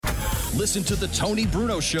Listen to The Tony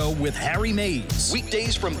Bruno Show with Harry Mays.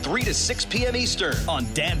 Weekdays from 3 to 6 p.m. Eastern. On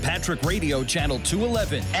Dan Patrick Radio, Channel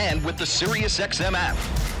 211. And with the SiriusXM app.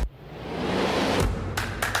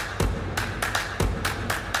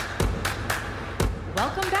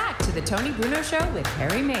 Welcome back to The Tony Bruno Show with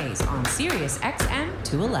Harry Mays on SiriusXM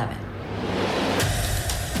 211.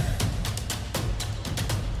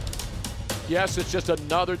 Yes, it's just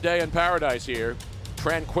another day in paradise here.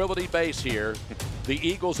 Tranquility Base here. The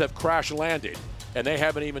Eagles have crash landed, and they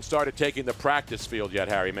haven't even started taking the practice field yet,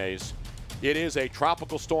 Harry Mays. It is a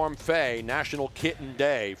Tropical Storm Faye National Kitten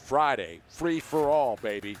Day, Friday. Free for all,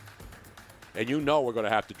 baby. And you know we're going to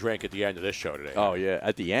have to drink at the end of this show today. Oh, yeah,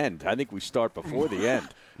 at the end. I think we start before the end.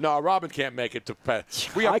 No, Robin can't make it to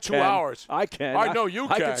We have 2 hours. I can. I know you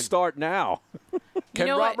can. I can start now.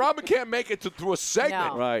 Robin can't make it through a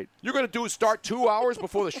segment. No. Right. You're going to start 2 hours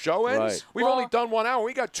before the show ends? Right. We've only done 1 hour.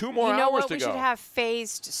 We got 2 more hours to go. You know what? We should have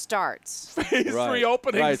phased starts. Phase 3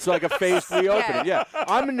 openings. Right, it's like a phase 3 opening. Yeah,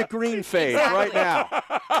 I'm in the green phase right now.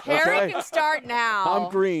 Harry can start now. I'm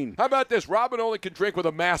green. How about this? Robin only can drink with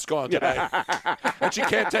a mask on today. And she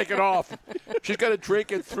can't take it off. She's got to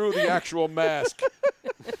drink it through the actual mask.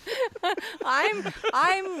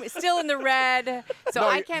 I'm still in the red, so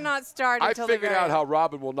I cannot start until the I figured very out how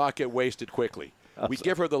Robin will not get wasted quickly. We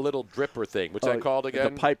give her the little dripper thing. What's that called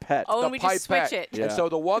again? The pipette. Oh, the and we just switch it. Yeah. And so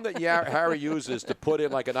the one that Harry uses to put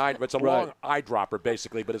in like an eye, it's a long eyedropper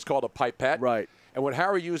basically, but it's called a pipette. Right. And when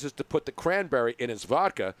Harry uses to put the cranberry in his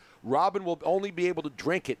vodka, Robin will only be able to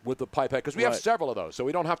drink it with the pipette because we have several of those, so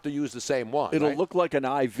we don't have to use the same one. It'll look like an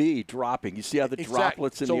IV dropping. You see how the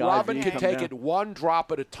droplets in the IV So Robin can take down? it 1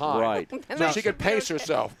 drop at a time. Right. So she can pace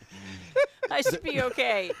herself. I should be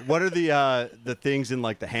okay. What are the things in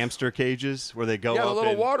like the hamster cages where they go up? Yeah, the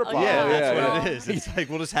little water bottle. Yeah, that's yeah. what it is. It's like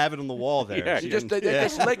we'll just have it on the wall there. Yeah, They just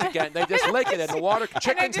lick again. They just lick it, and the water.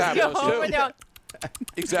 Chickens have go those over too. there.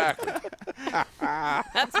 Exactly.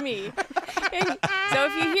 That's me. And so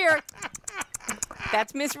if you hear,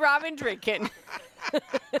 that's Miss Robin drinking.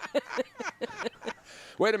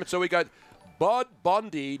 Wait a minute. So we got Bud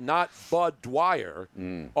Bundy, not Bud Dwyer,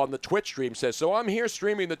 on the Twitch stream says, so I'm here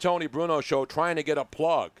streaming the Tony Bruno Show trying to get a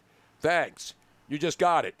plug. Thanks. You just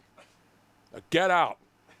got it. Now get out.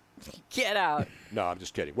 Get out. No, I'm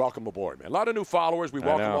just kidding. Welcome aboard, man. A lot of new followers. We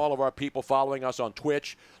welcome all of our people following us on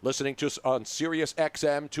Twitch, listening to us on Sirius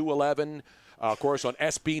XM 211, of course, on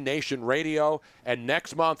SB Nation Radio. And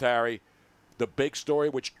next month, Harry, the big story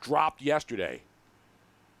which dropped yesterday,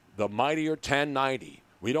 the Mightier 1090.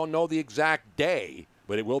 We don't know the exact day,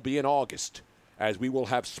 but it will be in August, as we will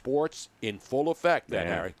have sports in full effect then,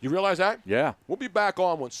 Harry. You realize that? Yeah. We'll be back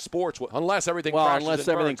on when sports, unless everything Well, crashes. unless and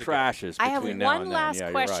everything burns crashes. I have between now one and then. last Yeah,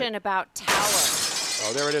 you're question right. about Tower.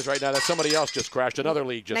 Oh, there it is right now. That's somebody else just crashed. Another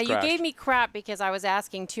league just now, crashed. you gave me crap because I was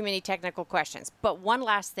asking too many technical questions. But one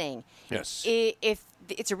last thing. Yes. If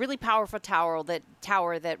it's a really powerful tower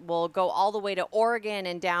that will go all the way to Oregon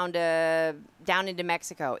and down into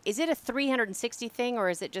Mexico. Is it a 360 thing, or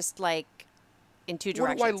is it just like in two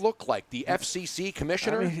directions? What do I look like? The FCC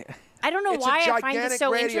commissioner? I don't know it's why a I find gigantic this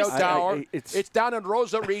so radio interesting. tower. It's down in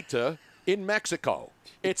Rosarita in Mexico.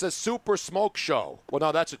 It's a super smoke show. Well,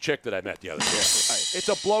 no, that's a chick that I met the other day. It's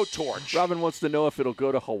a blowtorch. Robin wants to know if it'll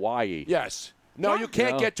go to Hawaii. Yes. No, you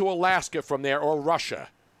can't No. get to Alaska from there or Russia.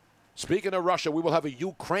 Speaking of Russia, we will have a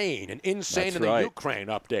Ukraine, an insane That's in the right. Ukraine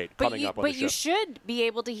update But coming up on the show. you should be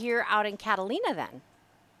able to hear out in Catalina then.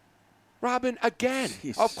 Robin, again,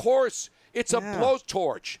 Jeez. of course, it's a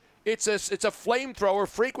blowtorch. It's a flamethrower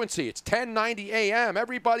frequency. It's 1090 AM.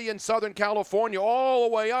 Everybody in Southern California, all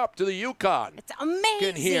the way up to the Yukon, It's amazing.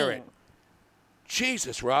 can hear it.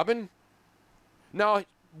 Jesus, Robin. Now,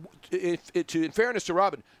 in fairness to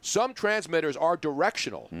Robin, some transmitters are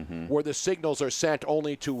directional, where the signals are sent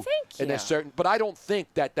only to Thank a you. certain. But I don't think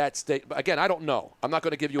that's again. I don't know. I'm not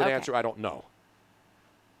going to give you an Okay. answer. I don't know.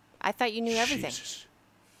 I thought you knew everything. Jesus.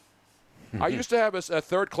 I used to have a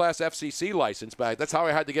third-class FCC license, but that's how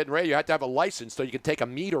I had to get in radio. You had to have a license so you could take a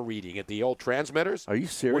meter reading at the old transmitters. Are you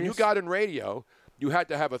serious? When you got in radio, you had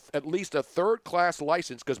to have at least a third-class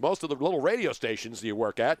license because most of the little radio stations you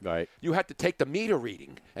work at, Right. you had to take the meter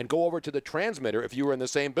reading and go over to the transmitter if you were in the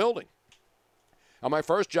same building. On my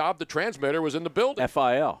first job, the transmitter was in the building.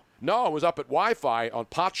 FIL. No, it was up at Wi-Fi on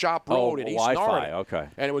Pot Shop Road in East Wi-Fi, Norriton. okay.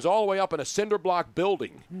 And it was all the way up in a cinder block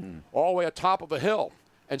building, all the way atop of a hill.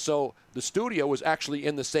 And so the studio was actually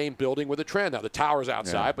in the same building with the trans. Now, the tower's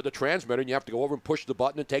outside, but the transmitter, and you have to go over and push the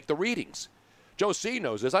button and take the readings. Joe C.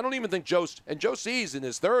 knows this. I don't even think Joe C's in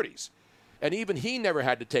his 30s. And even he never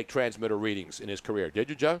had to take transmitter readings in his career. Did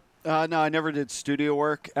you, Joe? No, I never did studio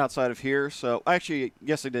work outside of here. So actually,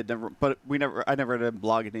 yes, I did. But I never did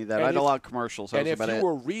blog any of that. I had a lot of commercials. And if you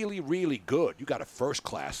were really, really good, you got a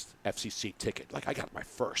first-class FCC ticket. Like I got my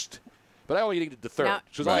first. But I only needed the third.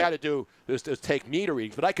 So all I had to do is take meter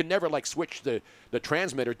readings. But I could never switch the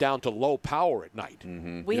transmitter down to low power at night.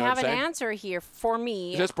 Mm-hmm. We have an answer here for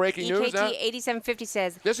me. Is this breaking news now? EKT 8750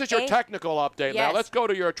 says. This is your technical update now. Let's go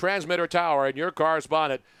to your transmitter tower and your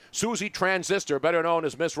correspondent, Susie Transistor, better known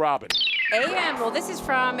as Miss Robin. AM, well, this is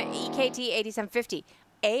from EKT 8750.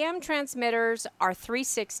 AM transmitters are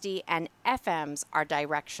 360 and FMs are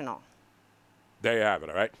directional. There you have it,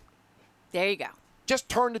 all right? There you go. Just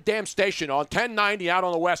turn the damn station on, 1090 out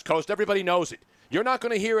on the West Coast. Everybody knows it. You're not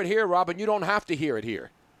going to hear it here, Robin. You don't have to hear it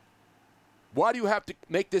here. Why do you have to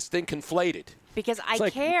make this thing conflated? Because I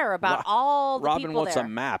care about all the Robin people wants there. a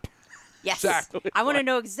map. Yes. Exactly. I want to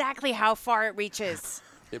know exactly how far it reaches.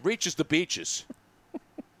 It reaches the beaches.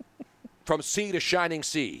 From sea to shining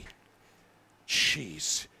sea.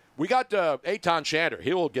 Jeez. We got Eytan Shander.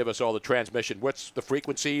 He will give us all the transmission, what's the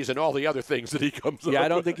frequencies, and all the other things that he comes up Yeah, I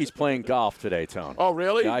don't with. think he's playing golf today, Tone. Oh,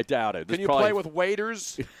 really? Yeah, I doubt it. Can you play with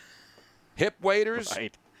waders? Hip waders?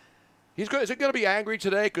 Right. Is he going to be angry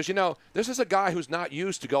today? Because, this is a guy who's not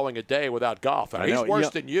used to going a day without golf. He's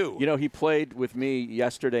worse than you. He played with me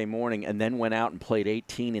yesterday morning and then went out and played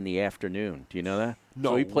 18 in the afternoon. Do you know that?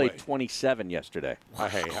 No So he played way. 27 yesterday.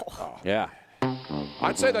 Yeah.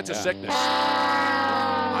 I'd say that's a sickness.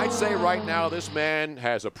 I'd say right now this man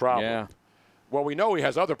has a problem. Yeah. Well, we know he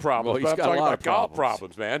has other problems, Well, he's but I'm got a talking lot about of golf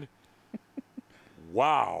problems. man.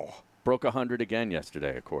 Wow. Broke 100 again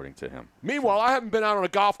yesterday, according to him. Meanwhile, I haven't been out on a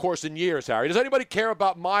golf course in years, Harry. Does anybody care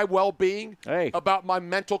about my well-being? Hey. About my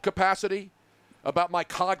mental capacity? About my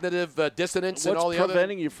cognitive dissonance and all the other... What's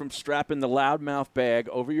preventing you from strapping the loudmouth bag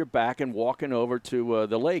over your back and walking over to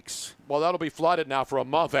the lakes? Well, that'll be flooded now for a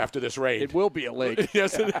month after this rain. It will be a lake.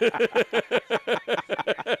 Yes, it is.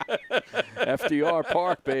 FDR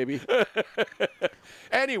Park, baby.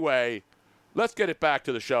 Anyway, let's get it back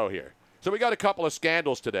to the show here. So we got a couple of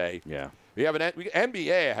scandals today. Yeah. We have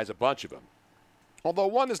NBA has a bunch of them. Although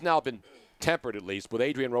one has now been tempered, at least, with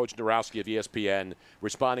Adrian Wojnarowski of ESPN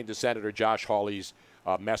responding to Senator Josh Hawley's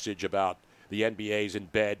message about the NBA's in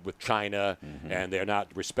bed with China, and they're not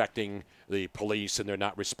respecting the police, and they're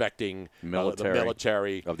not respecting the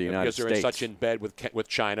military of the United because they're States. in such in bed with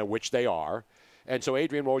China, which they are. And so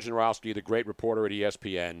Adrian Wojnarowski, the great reporter at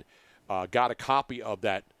ESPN, got a copy of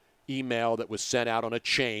that email that was sent out on a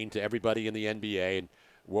chain to everybody in the NBA, and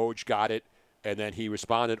Woj got it, and then he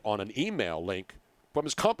responded on an email link from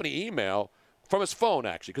his company email, from his phone,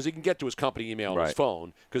 actually, because he can get to his company email on his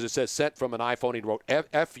phone, because it says sent from an iPhone. He wrote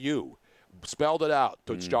F-U, spelled it out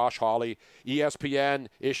to Josh Hawley. ESPN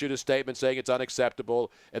issued a statement saying it's unacceptable,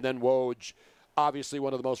 and then Woj, obviously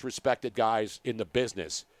one of the most respected guys in the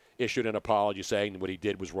business, issued an apology saying what he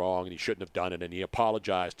did was wrong and he shouldn't have done it, and he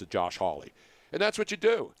apologized to Josh Hawley. And that's what you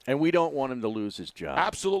do. And we don't want him to lose his job.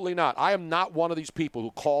 Absolutely not. I am not one of these people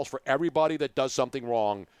who calls for everybody that does something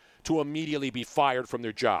wrong to immediately be fired from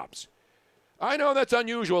their jobs. I know that's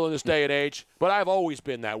unusual in this day and age, but I've always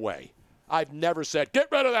been that way. I've never said, get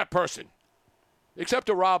rid of that person. Except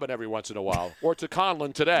to Robin every once in a while, or to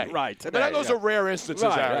Conlon today. Right, today, But those are rare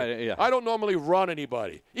instances, Harry. Right, yeah. I don't normally run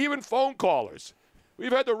anybody, even phone callers.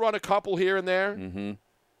 We've had to run a couple here and there. Mm-hmm.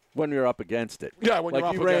 When you're up against it. Yeah, when like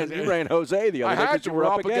you're you up against it. You ran Jose the other day. I had to. We're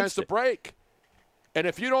up against the it. break. And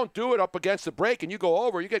if you don't do it up against the break and you go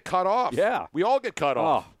over, you get cut off. Yeah. We all get cut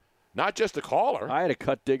off. Not just the caller. I had to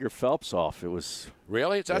cut Digger Phelps off. It was...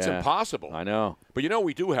 Really? That's impossible. I know. But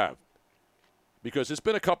we do have. Because it's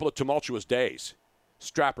been a couple of tumultuous days.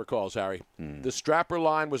 Strapper calls, Harry. The Strapper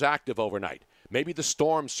line was active overnight. Maybe the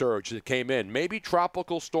storm surge that came in. Maybe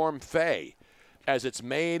Tropical Storm Faye, as it's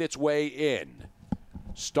made its way in,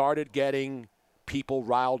 started getting people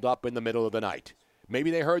riled up in the middle of the night.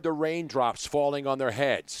 Maybe they heard the raindrops falling on their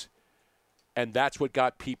heads, and that's what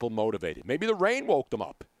got people motivated. Maybe the rain woke them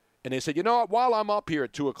up, and they said, you know what, while I'm up here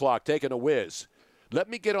at 2 o'clock taking a whiz, let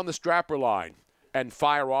me get on the Strapper line and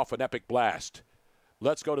fire off an epic blast.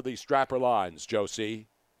 Let's go to these Strapper lines, Josie.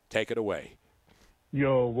 Take it away.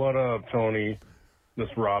 Yo, what up, Tony? This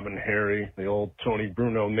Robin Harry, the old Tony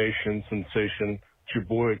Bruno Nation sensation. It's your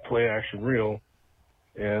boy, Play Action Real.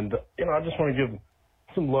 And, I just want to give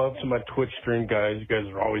some love to my Twitch stream guys. You guys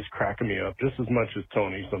are always cracking me up, just as much as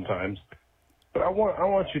Tony sometimes. But I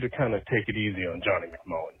want you to kind of take it easy on Johnny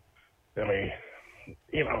McMullen. I mean,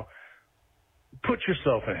 put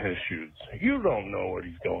yourself in his shoes. You don't know what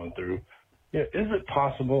he's going through. Is it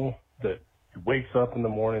possible that he wakes up in the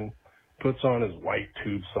morning puts on his white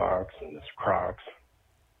tube socks and his Crocs,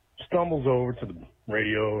 stumbles over to the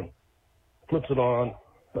radio and flips it on.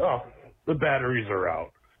 Oh, the batteries are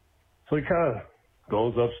out. So he kind of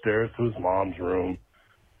goes upstairs to his mom's room,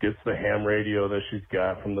 gets the ham radio that she's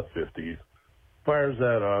got from the 50s, fires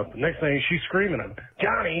that up. Next thing, she's screaming at him,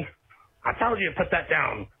 Johnny, I told you to put that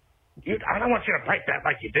down. I don't want you to break that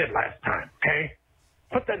like you did last time, okay?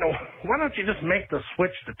 Put that down. Why don't you just make the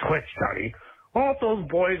switch to Twitch, Johnny? Aren't those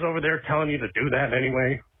boys over there telling you to do that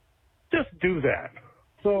anyway? Just do that.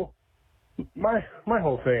 So my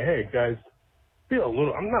whole thing, hey, guys, be a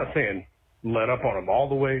little, I'm not saying let up on them all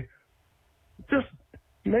the way. Just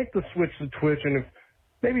make the switch to Twitch, and if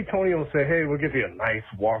maybe Tony will say, hey, we'll give you a nice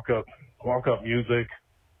walk-up music,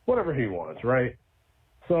 whatever he wants, right?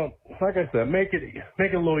 So, like I said, make it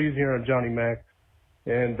a little easier on Johnny Mac,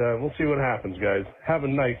 and we'll see what happens, guys. Have a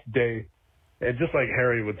nice day. And just like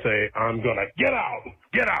Harry would say, I'm going to get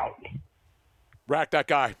out. Rack that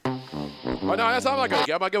guy. Oh, no, that's not what I'm going to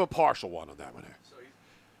give. I'm going to give a partial one on that one.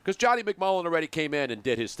 Because Johnny McMullen already came in and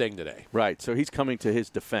did his thing today. Right, so he's coming to his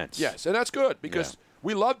defense. Yes, and that's good because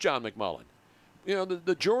we love John McMullen. You know,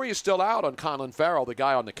 the jury is still out on Colin Farrell, the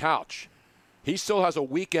guy on the couch. He still has a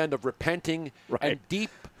weekend of repenting and deep.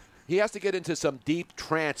 He has to get into some deep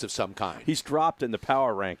trance of some kind. He's dropped in the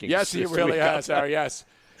power rankings. Yes, he really has, Harry, yes.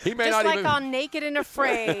 He may just not like even, on Naked and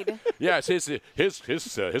Afraid. Yes, his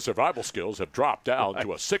survival skills have dropped down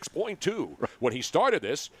to a 6.2. Right. When he started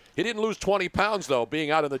this, he didn't lose 20 pounds, though, being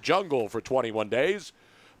out in the jungle for 21 days.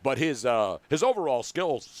 But his overall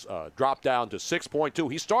skills dropped down to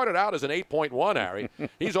 6.2. He started out as an 8.1, Harry.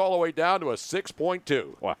 He's all the way down to a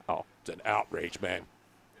 6.2. Wow. It's an outrage, man.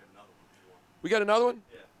 We got another one?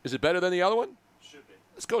 Yeah. Is it better than the other one? Should be.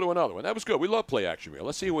 Let's go to another one. That was good. We love Play Action Reel.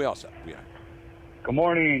 Let's see who else we have. Good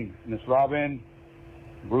morning, Miss Robin,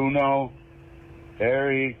 Bruno,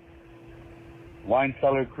 Harry, Wine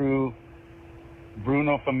Cellar Crew,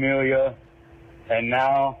 Bruno Familia, and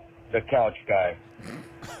now the Couch Guy.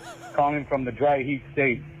 Calling from the dry heat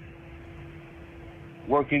state.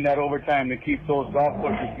 Working that overtime to keep those golf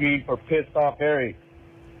courses green for pissed off Harry.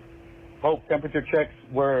 Hope temperature checks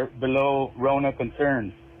were below Rona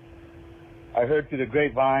concerns. I heard through the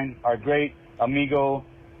grapevine, our great amigo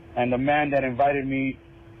and the man that invited me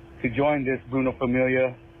to join this Bruno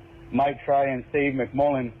Familia might try and save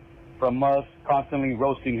McMullen from us constantly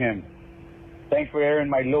roasting him. Thanks for airing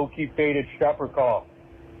my low-key faded strapper call.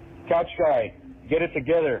 Couch Guy, get it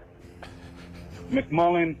together.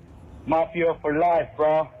 McMullen Mafia for life,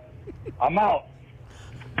 bro. I'm out.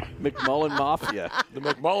 McMullen Mafia. The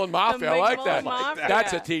McMullen Mafia. I like that. Mafia.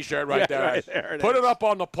 That's a T-shirt right there. Right there Put it up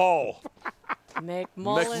on the pole.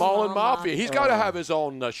 McMullen Mafia. He's got to have his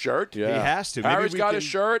own shirt. Yeah. He has to. Harry's got a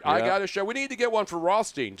shirt. I got a shirt. We need to get one for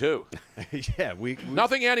Rothstein, too. Yeah. We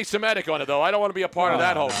Nothing anti-Semitic on it, though. I don't want to be a part of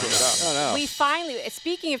that whole thing. No. We finally,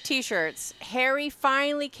 speaking of T-shirts, Harry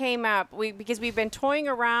finally came up. Because we've been toying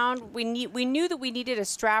around. We knew that we needed a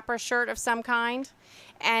strapper shirt of some kind,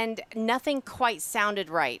 and nothing quite sounded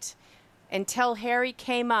right until Harry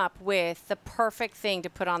came up with the perfect thing to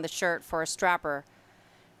put on the shirt for a strapper.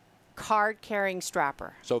 Card-carrying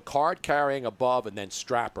strapper. So card-carrying above and then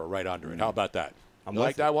strapper right under it. How about that? You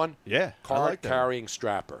like that one? Yeah. Card-carrying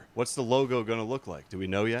strapper. What's the logo going to look like? Do we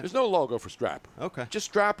know yet? There's no logo for strapper. Okay. Just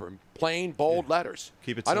strapper. Plain, bold letters.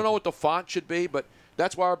 Keep it I don't know simple. what the font should be, but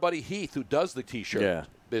that's why our buddy Heath, who does the T-shirt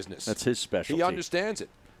business. That's his specialty. He understands it.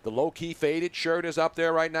 The low-key faded shirt is up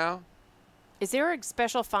there right now. Is there a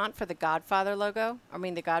special font for the Godfather logo? I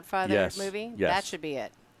mean, the Godfather movie? Yes. That should be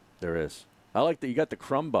it. There is. I like that you got the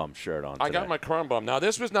Crumb Bum shirt on today. I got my Crumb Bum. Now,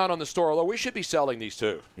 this was not on the store, although we should be selling these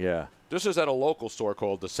too. Yeah. This is at a local store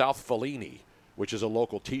called the South Fellini, which is a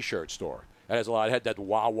local T-shirt store. It has a lot. It had that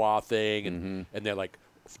Wawa thing, and they're like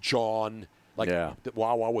John, the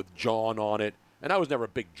Wawa with John on it. And I was never a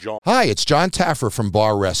big John. Hi, it's John Taffer from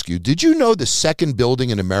Bar Rescue. Did you know the second building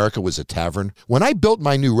in America was a tavern? When I built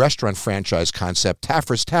my new restaurant franchise concept,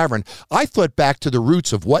 Taffer's Tavern, I thought back to the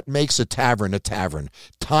roots of what makes a tavern,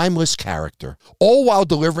 timeless character, all while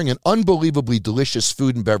delivering an unbelievably delicious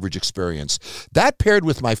food and beverage experience. That paired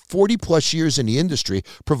with my 40-plus years in the industry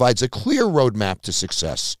provides a clear roadmap to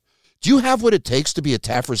success. Do you have what it takes to be a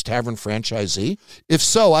Taffer's Tavern franchisee? If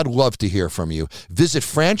so, I'd love to hear from you. Visit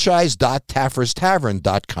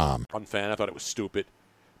franchise.tafferstavern.com. I'm a fan. I thought it was stupid.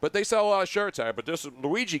 But they sell a lot of shirts, but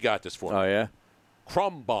Luigi got this for me. Oh, yeah?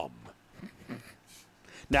 Crumb Bum.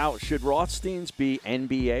 Now, should Rothstein's be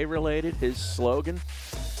NBA related, his slogan?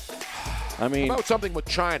 I mean, how about something with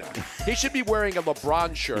China? He should be wearing a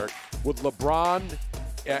LeBron shirt with LeBron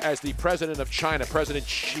as the president of China, President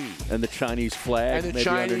Xi. And the Chinese flag. And the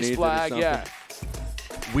Chinese flag, yeah.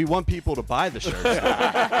 We want people to buy the shirts.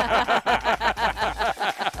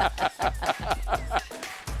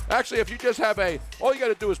 Actually, if you just have all you got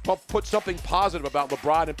to do is put something positive about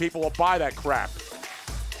LeBron and people will buy that crap.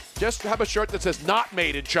 Just have a shirt that says "Not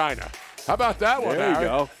Made in China." How about that one, There you Harry?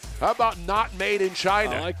 go. How about "Not Made in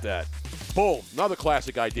China"? I like that. Boom, another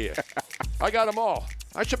classic idea. I got them all.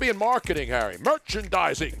 I should be in marketing, Harry.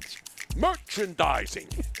 Merchandising.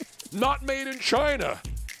 Not made in China.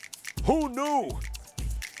 Who knew?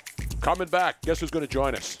 Coming back, guess who's going to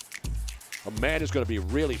join us? A man who's going to be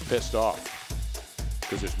really pissed off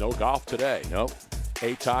because there's no golf today. Nope.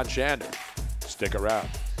 Eytan Shander. Stick around.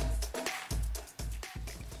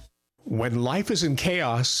 When life is in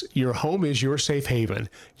chaos, your home is your safe haven.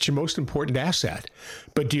 It's your most important asset.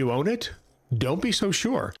 But do you own it? Don't be so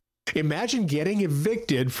sure. Imagine getting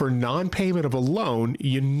evicted for non-payment of a loan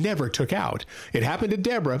you never took out. It happened to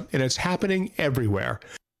Deborah, and it's happening everywhere.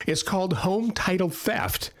 It's called home title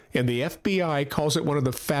theft, and the FBI calls it one of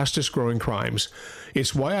the fastest growing crimes.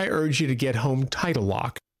 It's why I urge you to get Home Title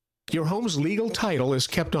Lock. Your home's legal title is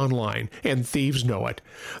kept online, and thieves know it.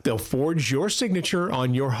 They'll forge your signature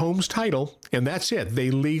on your home's title, and that's it. They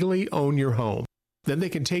legally own your home. Then they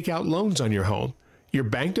can take out loans on your home. Your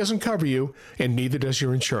bank doesn't cover you, and neither does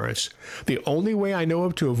your insurance. The only way I know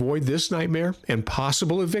of to avoid this nightmare and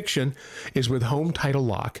possible eviction is with Home Title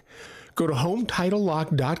Lock. Go to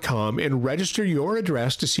HomeTitleLock.com and register your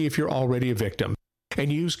address to see if you're already a victim.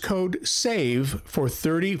 And use code SAVE for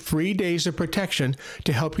 30 free days of protection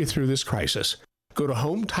to help you through this crisis. Go to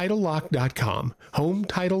HomeTitleLock.com.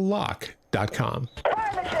 HomeTitleLock.com.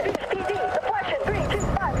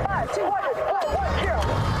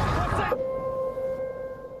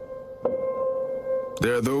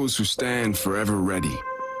 There are those who stand forever ready.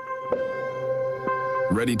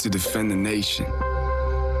 Ready to defend the nation.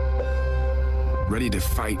 Ready to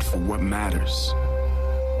fight for what matters.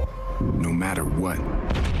 No matter what. Do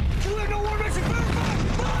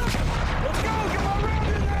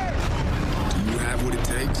you have what it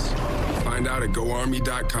takes? Find out at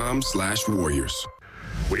GoArmy.com/warriors.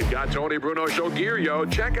 We've got Tony Bruno Show gear, yo.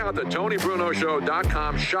 Check out the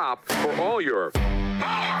TonyBrunoShow.com shop for all your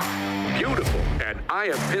beautiful and I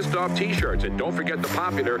am pissed off t-shirts. And don't forget the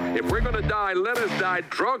popular, if we're going to die, let us die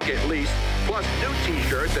drunk at least, plus new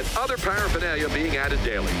t-shirts and other paraphernalia being added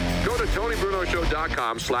daily. Go to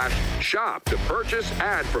TonyBrunoShow.com/shop to purchase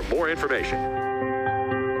and for more information.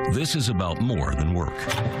 This is about more than work.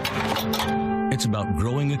 It's about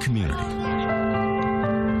growing a community.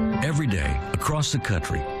 Every day, across the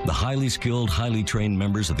country, the highly skilled, highly trained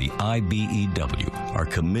members of the IBEW are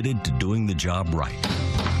committed to doing the job right,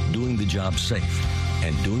 doing the job safe,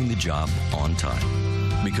 and doing the job on time.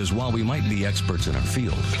 Because while we might be experts in our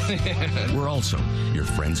field, we're also your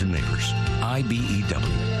friends and neighbors.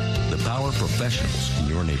 IBEW, the power professionals in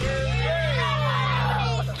your neighborhood.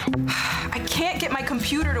 I can't get my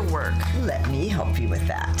computer to work. Let me help you with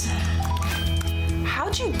that.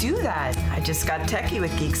 How'd you do that? I just got techie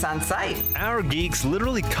with Geeks on Site. Our geeks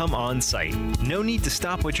literally come on site. No need to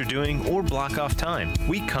stop what you're doing or block off time.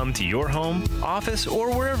 We come to your home, office,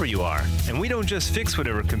 or wherever you are. And we don't just fix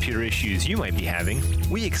whatever computer issues you might be having.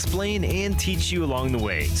 We explain and teach you along the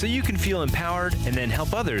way so you can feel empowered and then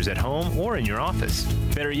help others at home or in your office.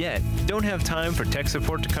 Better yet, don't have time for tech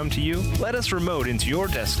support to come to you? Let us remote into your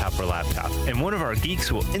desktop or laptop, and one of our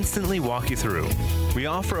geeks will instantly walk you through. We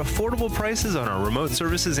offer affordable prices on our remote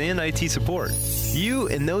services and IT support. You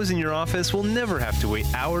and those in your office will never have to wait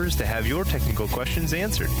hours to have your technical questions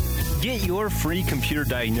answered. Get your free computer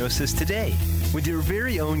diagnosis today with your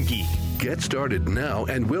very own geek. Get started now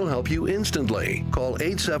and we'll help you instantly. Call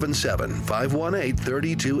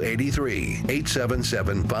 877-518-3283.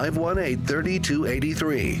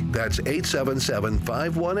 877-518-3283. That's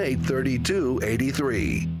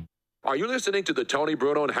 877-518-3283. Are you listening to the Tony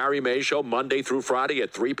Bruno and Harry May Show Monday through Friday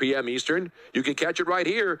at 3 p.m. Eastern? You can catch it right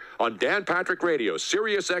here on Dan Patrick Radio,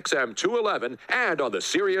 Sirius XM 211, and on the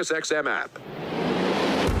Sirius XM app.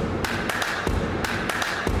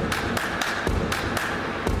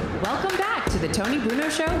 Welcome back to the Tony Bruno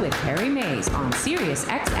Show with Harry Mays on Sirius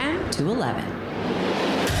XM 211.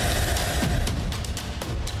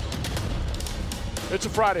 It's a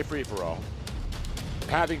Friday free-for-all.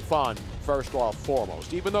 Having fun. First off,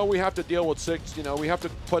 foremost, even though we have to deal with we have to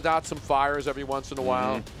put out some fires every once in a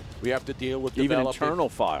while. We have to deal with even internal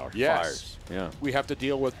fires. Yes. Yeah. We have to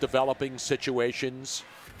deal with developing situations.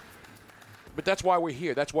 But that's why we're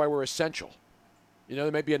here. That's why we're essential.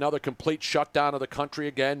 There may be another complete shutdown of the country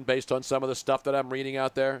again based on some of the stuff that I'm reading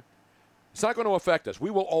out there. It's not going to affect us.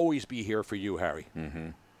 We will always be here for you, Harry. Mm-hmm.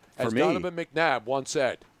 As Donovan McNabb once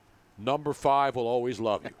said, number 5 will always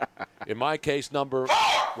love you. In my case, number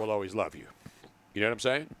will always love you. You know what I'm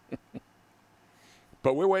saying?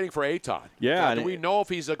 But we're waiting for Eytan. Yeah. Do we know if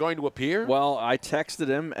he's going to appear? Well, I texted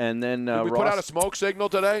him, and then Did we put out a smoke signal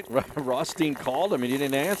today? Rothstein called him, and he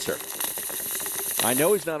didn't answer. I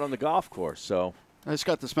know he's not on the golf course, so. I just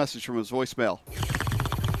got this message from his voicemail.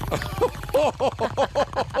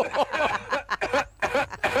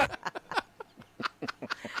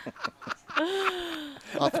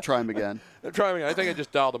 I'll have to try him again. Try him again. I think I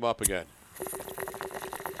just dialed him up again.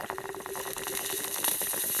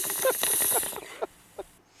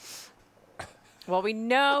 Well, we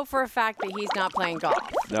know for a fact that he's not playing golf.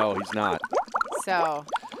 No, he's not. So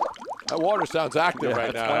that water sounds active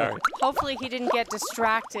right now. hopefully he didn't get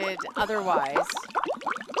distracted otherwise.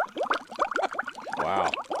 Wow.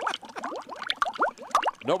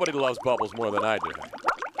 Nobody loves bubbles more than I do.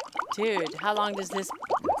 Dude, how long does this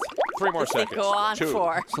 3 more thing seconds. go on 2.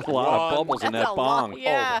 for? There's a lot of bubbles in That's that a lot, bong.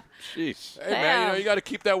 yeah. Oh, jeez. Hey, man, you got to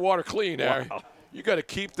keep that water clean, Harry. Wow. You got to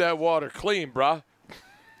keep that water clean, bruh.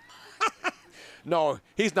 No,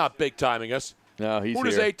 he's not big-timing us. No, he's Who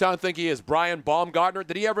does here. Eytan think he is? Brian Baumgartner?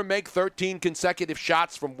 Did he ever make 13 consecutive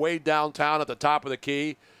shots from way downtown at the top of the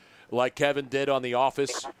key like Kevin did on The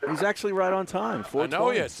Office? He's actually right on time. I know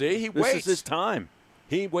you. See, he waits. This is his time.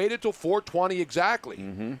 He waited till 4:20 exactly.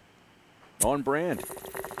 Mm-hmm. On brand.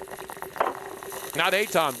 Not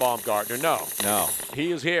Eytan Baumgartner, no. No.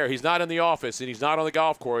 He is here. He's not in the office, and he's not on the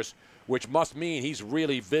golf course, which must mean he's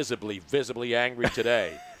really visibly angry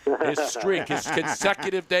today. His streak, his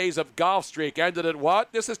consecutive days of golf streak ended at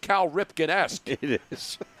what? This is Cal Ripken-esque. It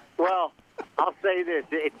is. Well, I'll say this.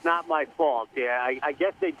 It's not my fault. Yeah, I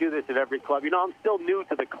guess they do this at every club. You know, I'm still new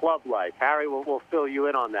to the club life. Harry will fill you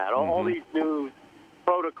in on that. All these new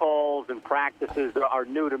protocols and practices are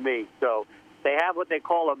new to me. So they have what they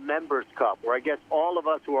call a members cup, where I guess all of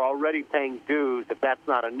us who are already paying dues, if that's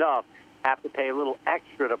not enough, have to pay a little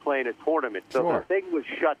extra to play in a tournament. So the thing was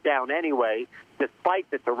shut down anyway, despite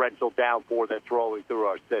the torrential downpour that's rolling through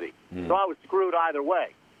our city. So I was screwed either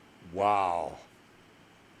way. Wow.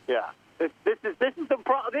 Yeah. This is the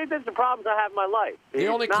problems I have in my life. The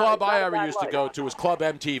only club I ever used to go to was Club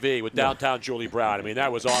MTV with downtown Julie Brown. I mean,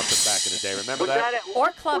 that was awesome back in the day. Remember that?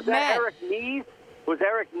 Or Club Med. Eric Nees? Was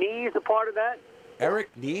Eric Nees a part of that?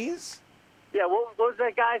 Eric Nees? Yeah, what was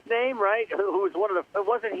that guy's name, right? Who was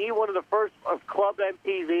wasn't he one of the first of Club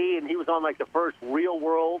MTV, and he was on, like, the first Real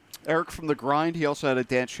World? Eric from The Grind. He also had a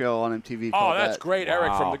dance show on MTV. Oh, that's great,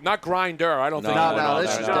 Eric from not Grinder. I don't think. No,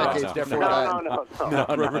 this is decades before that. No.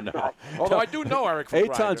 Although I do know Eric from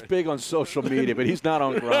Eytan's Grindr. big on social media, but he's not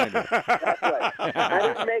on Grindr. That's right. I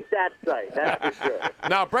didn't make that site, that's for sure.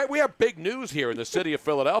 Now, Brett, we have big news here in the city of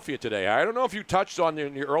Philadelphia today. I don't know if you touched on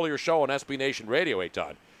in your earlier show on SB Nation Radio,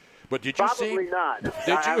 Eytan. But did you Probably see? not. Did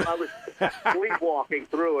you? I was sleepwalking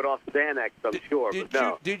through it off Xanax, I'm sure. But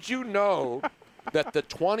no. Did you know that the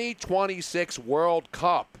 2026 World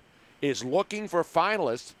Cup is looking for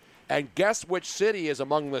finalists? And guess which city is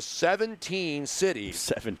among the 17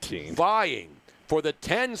 cities vying for the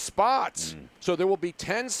 10 spots? So there will be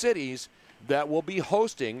 10 cities that will be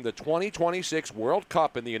hosting the 2026 World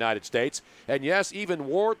Cup in the United States. And yes, even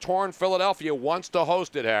war-torn Philadelphia wants to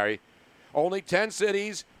host it, Harry. Only 10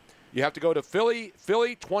 cities. You have to go to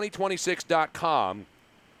Philly2026.com.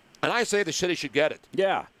 And I say the city should get it.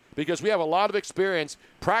 Yeah. Because we have a lot of experience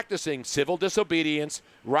practicing civil disobedience,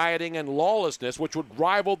 rioting, and lawlessness, which would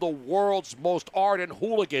rival the world's most ardent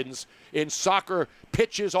hooligans in soccer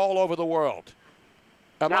pitches all over the world.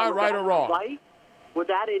 Am I right or wrong? Would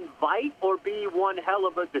that invite or be one hell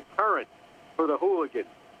of a deterrent for the hooligans?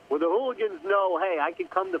 Would the hooligans know, hey, I can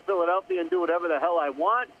come to Philadelphia and do whatever the hell I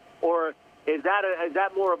want? Or is that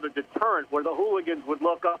more of a deterrent where the hooligans would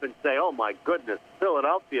look up and say, oh, my goodness,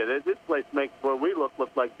 Philadelphia, this place makes where we look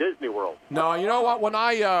like Disney World? No, you know what? When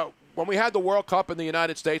we had the World Cup in the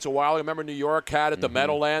United States a while ago, remember New York had it, the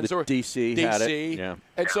Meadowlands? D.C. had it. Yeah.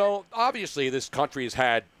 And so, obviously, this country has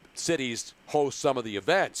had cities host some of the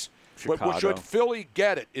events. Chicago. But should Philly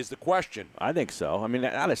get it is the question. I think so. I mean,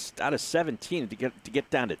 out of 17 to get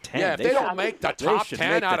down to 10. Yeah, if they don't make the top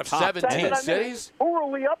 10 out of 17 cities. Who are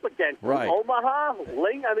we up against? Right. Omaha,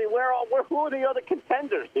 Ling. I mean, who are the other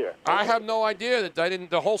contenders here? I have no idea.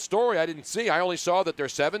 The whole story I didn't see. I only saw that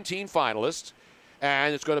there's 17 finalists,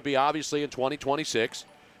 and it's going to be obviously in 2026.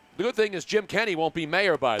 The good thing is Jim Kenney won't be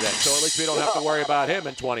mayor by then, so at least we don't have to worry about him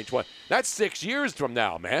in 2020. That's 6 years from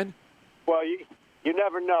now, man. Well, you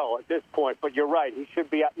never know at this point, but you're right. He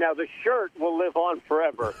should be out. Now, the shirt will live on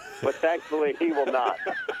forever, but thankfully he will not.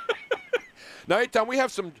 Now, Eytan, we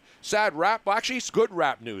have some sad rap. Well, actually, it's good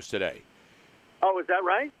rap news today. Oh, is that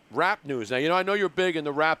right? Rap news. Now, I know you're big in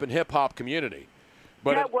the rap and hip-hop community,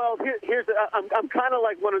 But yeah, well, I'm kind of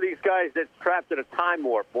like one of these guys that's trapped in a time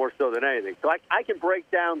warp more so than anything. So I can break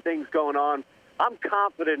down things going on. I'm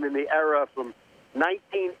confident in the era from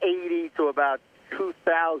 1980 to about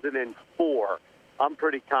 2004. I'm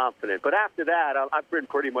pretty confident. But after that, I've been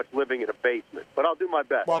pretty much living in a basement. But I'll do my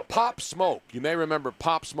best. Well, Pop Smoke, you may remember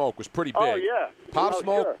Pop Smoke was pretty big. Oh, yeah. Pop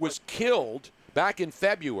Smoke sure. was killed back in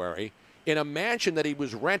February in a mansion that he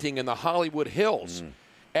was renting in the Hollywood Hills.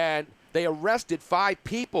 And they arrested 5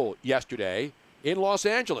 people yesterday in Los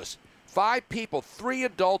Angeles. 5 people, 3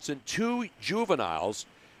 adults and 2 juveniles,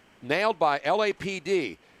 nailed by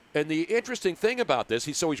LAPD. And the interesting thing about this,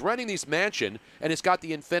 he's renting this mansion, and it's got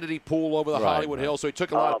the infinity pool over the Hollywood Hills, so he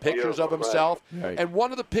took a lot of pictures of himself. Right. And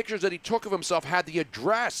one of the pictures that he took of himself had the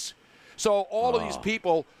address. So all of these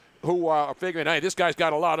people who are figuring, hey, this guy's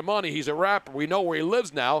got a lot of money, he's a rapper, we know where he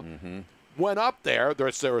lives now, went up there, they're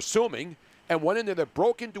assuming, and went in there, they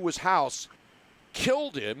broke into his house,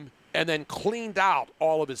 killed him, and then cleaned out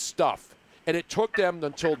all of his stuff. And it took them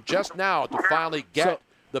until just now to finally get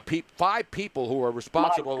the 5 people who are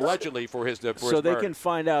responsible allegedly for his murder. So they can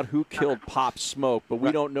find out who killed Pop Smoke, but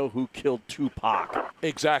we don't know who killed Tupac.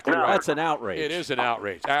 Exactly right. That's an outrage. It is an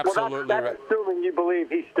outrage. Absolutely that's right. assuming you believe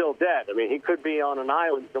he's still dead. I mean, he could be on an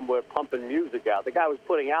island somewhere pumping music out. The guy was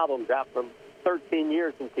putting albums out for 13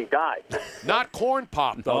 years since he died. Not Corn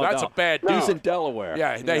Pop, though. No, That's no. a bad dude. He's in Delaware.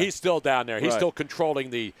 Yeah, he's still down there. He's Right. still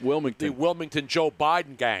controlling the Wilmington Joe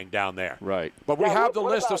Biden gang down there. Right. But we have the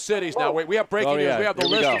list of cities now. We have breaking news. We have the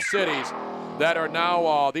list go. of cities that are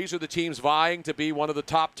now, these are the teams vying to be one of the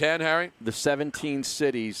top 10, Harry? The 17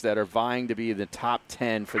 cities that are vying to be in the top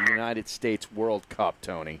 10 for the United States World Cup,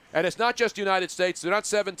 Tony. And it's not just United States. They're not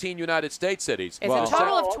 17 United States cities. It's a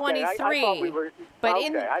total of 23.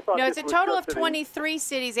 It's a total of 23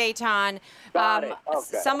 cities, Eytan.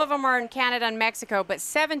 Some of them are in Canada and Mexico, but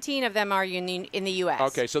 17 of them are in the U.S.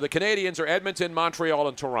 Okay, so the Canadians are Edmonton, Montreal,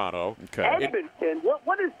 and Toronto. Okay. Edmonton?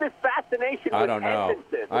 What is this fascination I with don't know.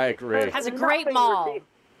 Edmonton? I agree. It has a great mall.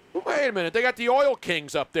 Wait a minute. They got the Oil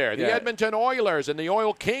Kings up there. The Yeah. Edmonton Oilers and the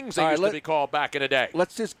Oil Kings, they All right, used to be called back in the day.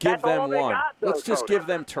 Let's just give them one. Let's just give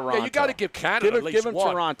them Toronto. Yeah, you got to give Canada at least give them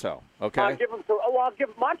one. Toronto, okay? I'll give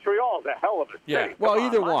Montreal the hell of a Yeah. city. Well, Come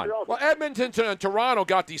either on, one. Montreal's- Well, Edmonton and Toronto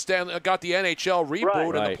got the NHL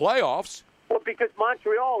reboot in the playoffs. Well, because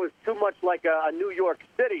Montreal is too much like a New York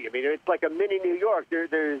City. I mean, it's like a mini New York.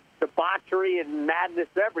 There's debauchery and madness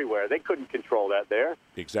everywhere. They couldn't control that there.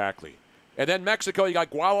 Exactly. And then Mexico, you got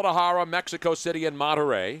Guadalajara, Mexico City, and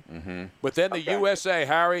Monterrey. But then the USA,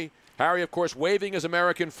 Harry, of course, waving his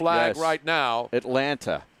American flag Yes. right now.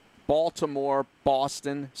 Atlanta, Baltimore,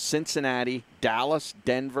 Boston, Cincinnati, Dallas,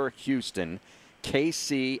 Denver, Houston,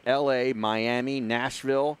 KC, LA, Miami,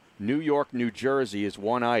 Nashville, New York, New Jersey is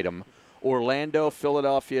one item. Orlando,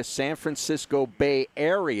 Philadelphia, San Francisco Bay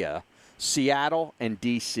Area, Seattle, and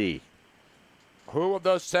D.C. Who of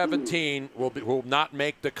those 17 will not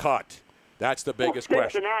make the cut? That's the biggest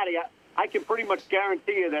question. Cincinnati, I can pretty much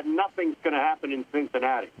guarantee you that nothing's going to happen in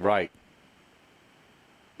Cincinnati. Right.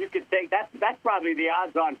 You could take that's probably the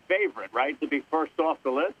odds-on favorite, right, to be first off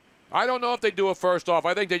the list. I don't know if they do it first off.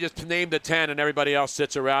 I think they just name the 10 and everybody else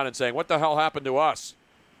sits around and saying, what the hell happened to us?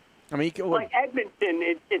 I mean, like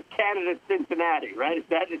Edmonton, it's Canada, Cincinnati, right? Is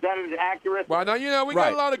that accurate? Well, now, we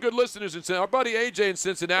got a lot of good listeners in Cincinnati. Our buddy AJ in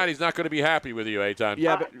Cincinnati is not going to be happy with you, Eytan.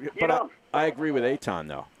 Yeah, but I agree with Eytan,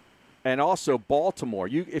 though. And also Baltimore.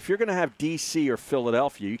 If you're going to have D.C. or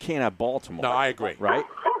Philadelphia, you can't have Baltimore. No, I agree. Right?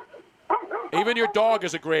 Even your dog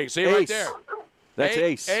is agreeing. See right Ace. there. That's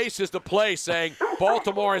Ace. Ace is the play saying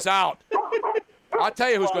Baltimore is out. I'll tell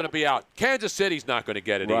you who's going to be out. Kansas City's not going to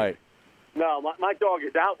get it either. No, my dog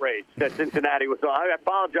is outraged that Cincinnati was on. I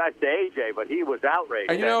apologize to AJ, but he was outraged.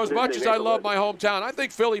 And, as much as I love my hometown, I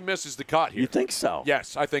think Philly misses the cut here. You think so?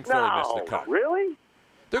 Yes, I think Philly misses the cut. Really?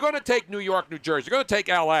 They're going to take New York, New Jersey. They're going to take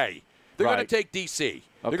L.A. They're going to take D.C.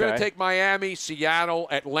 They're going to take Miami, Seattle,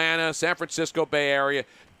 Atlanta, San Francisco Bay Area,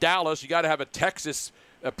 Dallas. You got to have a Texas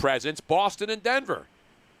presence, Boston and Denver.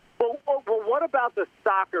 Well, what about the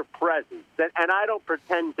soccer presence? And I don't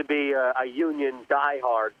pretend to be a Union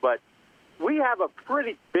diehard, but we have a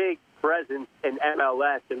pretty big presence in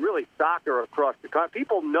MLS and really soccer across the country.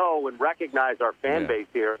 People know and recognize our fan base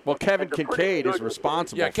here. Well, Kevin Kincaid is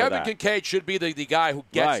responsible for that. Yeah, Kevin Kincaid should be the guy who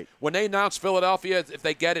gets when they announce Philadelphia, if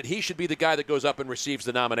they get it, he should be the guy that goes up and receives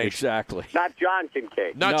the nomination. Exactly. Not John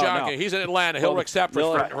Kincaid. Not John Kincaid. He's in Atlanta. He'll accept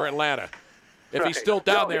for Atlanta. If he's still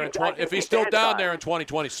down there in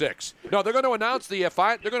 2026. No, they're going to announce they're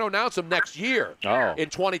going to announce him next year in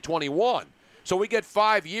 2021. So we get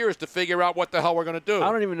 5 years to figure out what the hell we're going to do.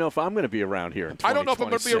 I don't even know if I'm going to be around here in 2026. I don't know if I'm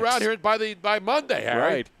going to be around here by Monday, Harry.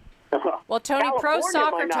 Right. Well, Tony, Pro California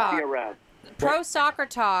Soccer might not be Talk. around. Pro Soccer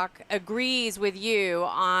Talk agrees with you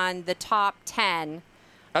on the top 10.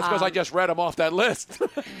 That's because I just read them off that list. See,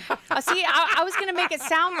 I was going to make it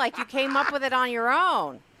sound like you came up with it on your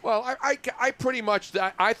own. Well, I pretty much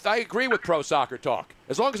I agree with Pro Soccer Talk.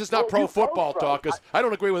 As long as it's not Pro Football Talk, because I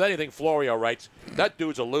don't agree with anything Florio writes. That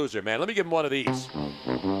dude's a loser, man. Let me give him one of these.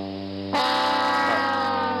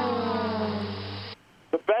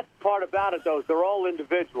 The best part about it, though, is they're all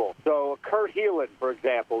individual. So Kurt Heelan, for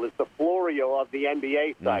example, is the Florio of the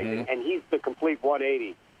NBA site, and he's the complete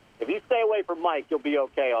 180. If you stay away from Mike, you'll be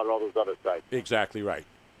okay on all those other sites. Exactly right.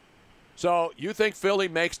 So you think Philly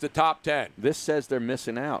makes the top 10? This says they're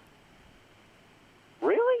missing out.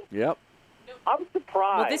 Really? Yep. I'm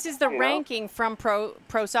surprised. Well, this is the ranking from Pro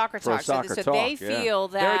Soccer Talk. So they feel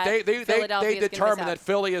that Philadelphia they determined that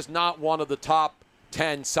Philly is not one of the top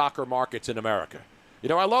 10 soccer markets in America. You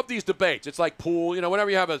know, I love these debates. It's like pool. You know, whenever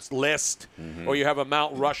you have a list or you have a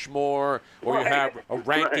Mount Rushmore or you have a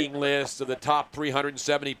ranking list of the top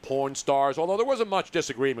 370 porn stars, although there wasn't much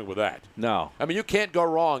disagreement with that. No. I mean, you can't go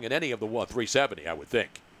wrong in any of the 370, I would think.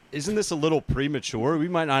 Isn't this a little premature? We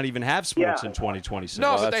might not even have sports in 2026.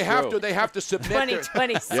 No, but they have to. They have to submit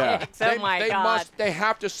 2026. Their, oh my God. They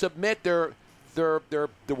have to submit their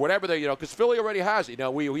whatever they because Philly already has it. You know,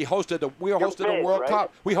 we hosted the World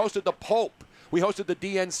Cup. We hosted the Pope. We hosted the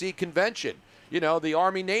DNC convention. You know, the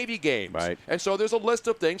Army Navy games. Right. And so there's a list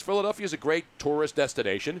of things. Philadelphia is a great tourist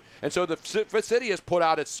destination, and so the city has put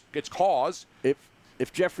out its cause.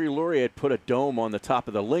 If Jeffrey Lurie had put a dome on the top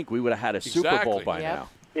of the link, we would have had a Super Bowl by now.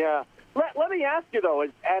 Yeah. Let me ask you, though,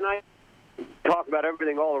 and I talk about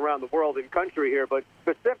everything all around the world and country here, but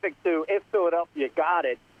specific to if Philadelphia got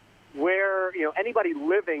it, where, you know, anybody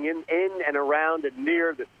living in and around and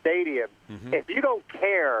near the stadium, if you don't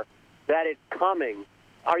care that it's coming,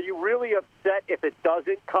 are you really upset if it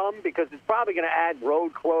doesn't come? Because it's probably going to add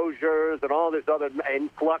road closures and all this other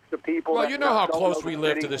influx of people. Well, you know how close we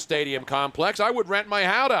live to the stadium complex. I would rent my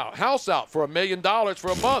house out for $1 million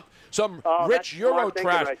for a month. Some rich Euro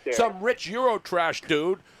trash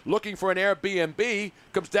dude looking for an Airbnb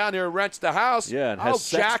comes down here and rents the house. Yeah, and I'll has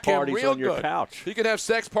sex jack him parties real on your good. couch. He can have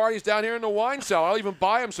sex parties down here in the wine cellar. I'll even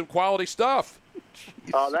buy him some quality stuff.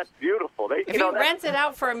 Oh, that's beautiful. If he rents it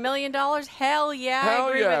out for $1 million, hell yeah, I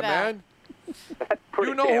agree yeah, with that. man.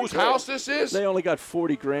 You know whose house this is? They only got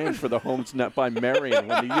 $40,000 for the homes net by Marion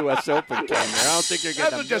when the U.S. Open came there. I don't think you're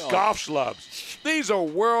getting Those are just golf schlubs. These are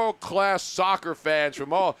world-class soccer fans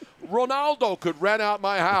from all. Ronaldo could rent out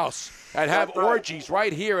my house and have orgies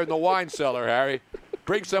right here in the wine cellar, Harry.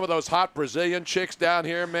 Bring some of those hot Brazilian chicks down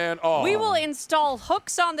here, man. Oh, We will install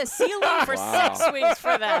hooks on the ceiling for sex swings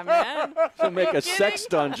for them, man. We'll make a sex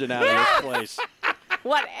dungeon out of this place.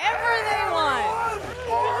 Whatever they want.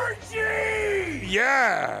 Orgy!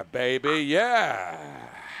 Yeah, baby, yeah.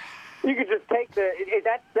 You could just take is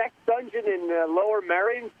that sex dungeon in Lower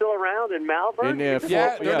Merion still around in Malvern? They're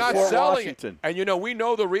not Fort selling Washington. it. And, you know, we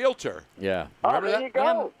know the realtor. Yeah. Oh, there you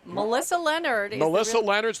go. Yeah, Melissa Leonard. Melissa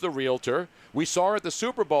Leonard's the realtor. We saw her at the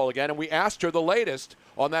Super Bowl again, and we asked her the latest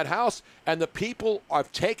on that house, and the people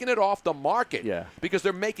have taken it off the market because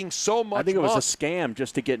they're making so much I think it was money. a scam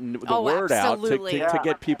just to get the word out to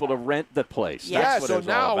get people to rent the place. Yeah, That's what so it was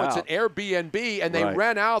all now it's about. an Airbnb, and they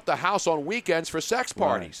rent out the house on weekends for sex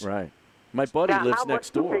parties. Right. My buddy Now, lives how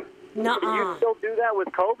next much door. Do you still do that with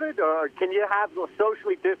COVID, or can you have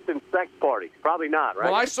socially distanced sex parties? Probably not, right?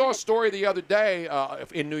 Well, I saw a story the other day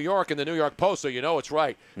in New York in the New York Post, so you know it's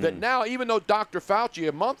right, that now even though Dr. Fauci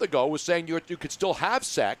a month ago was saying you could still have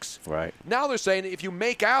sex, now they're saying if you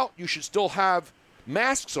make out, you should still have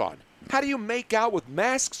masks on. How do you make out with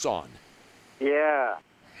masks on? Yeah.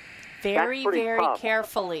 Very, very tough.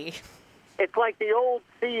 carefully. It's like the old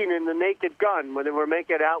scene in The Naked Gun when they were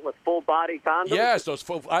making out with full-body condoms. Yes,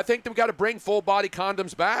 I think they've got to bring full-body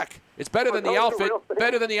condoms back. It's better than the outfit.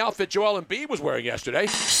 Better than the outfit Joel Embiid was wearing yesterday.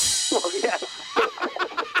 Well, yes.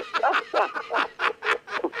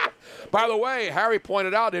 By the way, Harry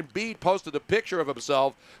pointed out Embiid posted a picture of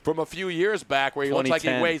himself from a few years back where he looks like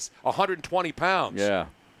he weighs 120 pounds. Yeah.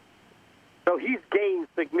 So he's gained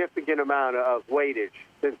significant amount of weightage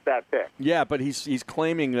since that pick. Yeah, but he's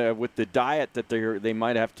claiming with the diet that they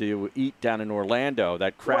might have to eat down in Orlando,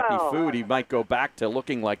 that crappy food, he might go back to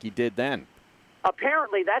looking like he did then.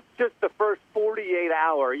 Apparently, that's just the first 48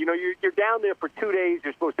 hour. You know, you're down there for 2 days.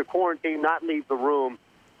 You're supposed to quarantine, not leave the room,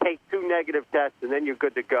 take 2 negative tests, and then you're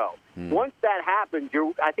good to go. Once that happens,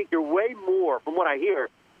 I think you're way more, from what I hear,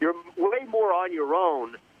 you're way more on your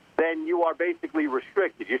own than you are basically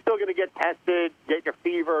restricted. You're still going to get tested, get your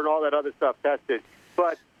fever and all that other stuff tested,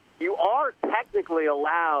 but you are technically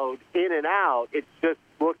allowed in and out. It's just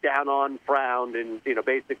looked down on, frowned, and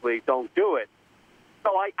basically don't do it. So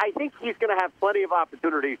I think he's going to have plenty of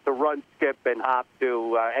opportunities to run, skip, and hop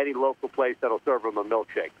to any local place that'll serve him a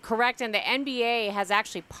milkshake. Correct, and the NBA has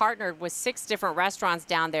actually partnered with 6 different restaurants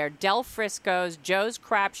down there: Del Frisco's, Joe's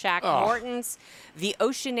Crab Shack, Morton's, the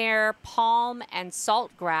Oceanair, Palm, and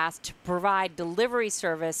Saltgrass to provide delivery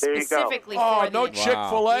service specifically for no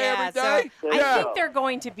Chick-fil-A every day? So I think they're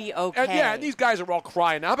going to be okay. And these guys are all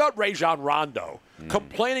crying. How about Rajon Rondo?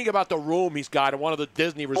 Complaining about the room he's got in one of the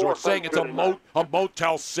Disney resorts, saying it's a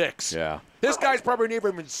Motel 6. Yeah. This guy's probably never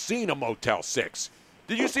even seen a Motel 6.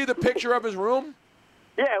 Did you see the picture of his room?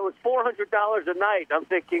 Yeah, it was $400 a night. I'm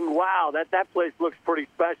thinking, wow, that place looks pretty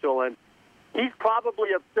special. And he's probably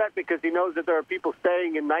upset because he knows that there are people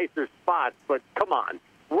staying in nicer spots. But come on.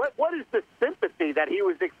 What is the sympathy that he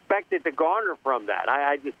was expected to garner from that?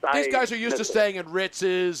 These guys are used to staying in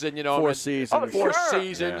Ritz's and, Four Seasons. Four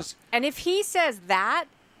Seasons. Yeah. And if he says that,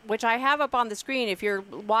 which I have up on the screen if you're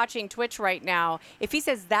watching Twitch right now, if he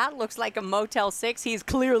says that looks like a Motel 6, he's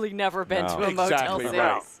clearly never been to a Motel 6.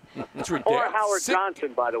 Right. It's ridiculous. Or Howard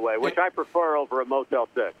Johnson, by the way, which I prefer over a Motel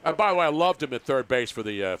 6. And by the way, I loved him at third base for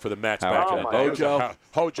the Mets back in the day.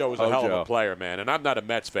 Hojo was a hell of a player, man. And I'm not a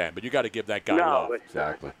Mets fan, but you got to give that guy love.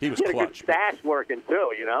 Exactly. He was he had clutch. a good stash working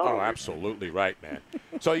too, Oh, absolutely right, man.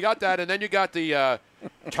 So you got that, and then you got the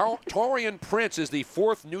Torian Prince is the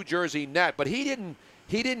 4th New Jersey Net, but he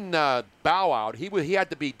didn't bow out. He had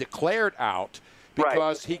to be declared out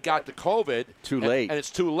because he got the COVID. Too late. And it's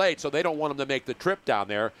too late, so they don't want him to make the trip down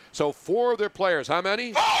there. So 4 of their players, how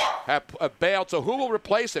many, have bailed. So who will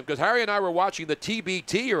replace him? Because Harry and I were watching the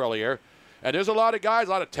TBT earlier, and there's a lot of guys,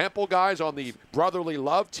 a lot of Temple guys on the Brotherly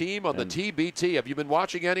Love team on the TBT. Have you been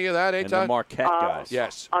watching any of that, Eytan? And the Marquette guys.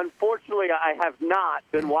 Yes. Unfortunately, I have not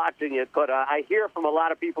been watching it, but I hear from a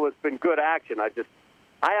lot of people it's been good action. I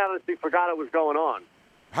honestly forgot it was going on.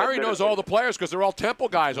 Harry knows all the players because they're all Temple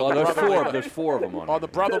guys on the Brotherly Love. There's 4 of them on the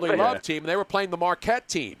Brotherly Love team, and they were playing the Marquette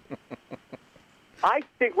team. I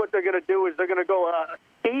think what they're going to do is they're going to go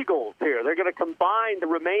Eagles here. They're going to combine the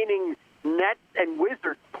remaining Nets and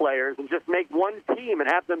Wizards players and just make one team and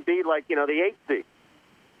have them be like, the 8th seed.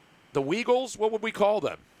 The Weagles? What would we call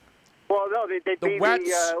them? Well, no, they'd be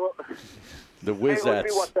Wets? The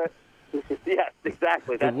Wizettes. Yes,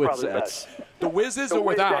 exactly. That's probably best. The Wizzes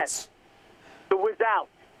or withouts? The Wizouts,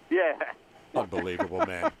 yeah. Unbelievable,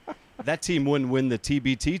 man. That team wouldn't win the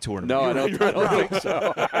TBT tournament. No, I don't think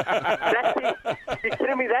so. That team, you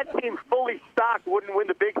kidding me? That team fully stocked wouldn't win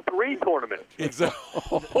the Big 3 tournament.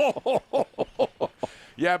 Exactly.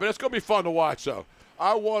 Yeah, but it's going to be fun to watch, though.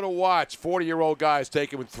 I want to watch 40-year-old guys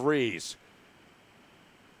taking threes.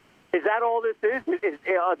 Is that all this is? Is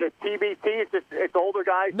the TBT? It's older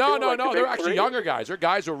guys? No. They're actually younger guys. They're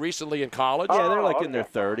guys who are recently in college. Yeah, they're like in their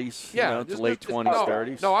 30s. Yeah, late 20s,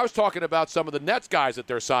 30s. No, I was talking about some of the Nets guys that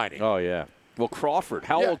they're signing. Oh, yeah. Well, Crawford.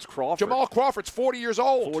 How old's Crawford? Jamal Crawford's 40 years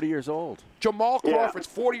old. 40 years old. Jamal Crawford's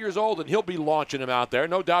 40 years old, and he'll be launching him out there.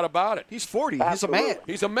 No doubt about it. He's 40. Absolutely. He's a man.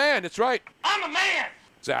 He's a man. That's right. I'm a man.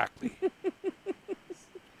 Exactly.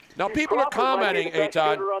 Now, people are commenting,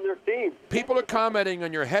 Eytan. People are commenting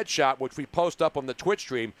on your headshot, which we post up on the Twitch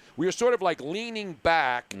stream. We are sort of like leaning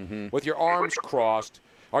back with your arms crossed.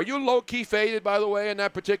 Are you low-key faded, by the way, in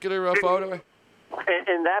that particular photo?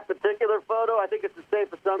 In that particular photo, I think it's a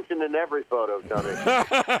safe assumption in every photo, Tony.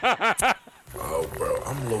 Oh, bro,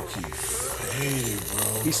 I'm low-key faded,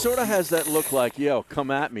 bro. He sort of has that look like, yo,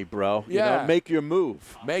 come at me, bro. Yeah. Make your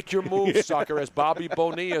move. Make your move, sucker, as Bobby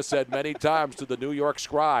Bonilla said many times to the New York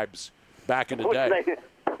Scribes back in the day.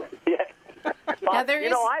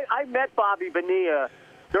 I met Bobby Bonilla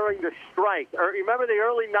during the strike. Remember the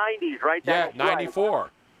early 90s, right? Yeah,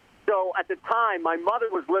 94. So at the time, my mother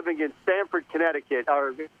was living in Stamford, Connecticut,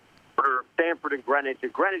 or Stamford and Greenwich.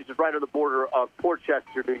 And Greenwich is right on the border of Port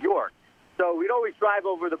Chester, New York. So we'd always drive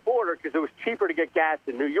over the border because it was cheaper to get gas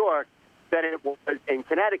in New York than it was in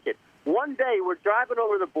Connecticut. One day, we're driving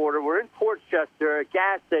over the border. We're in Port Chester, a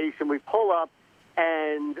gas station. We pull up,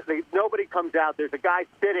 and nobody comes out. There's a guy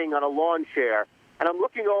sitting on a lawn chair. And I'm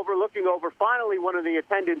looking over. Finally, one of the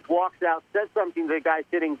attendants walks out, says something to the guy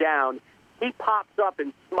sitting down. He pops up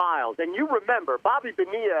and smiles. And you remember, Bobby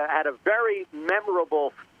Bonilla had a very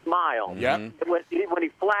memorable smile when he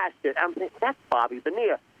flashed it. I'm thinking, that's Bobby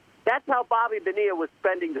Bonilla. That's how Bobby Bonilla was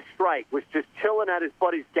spending the strike, was just chilling at his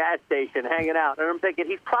buddy's gas station, hanging out. And I'm thinking,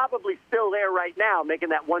 he's probably still there right now, making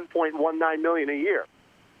that $1.19 million a year.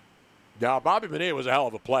 Now, Bobby Bonilla was a hell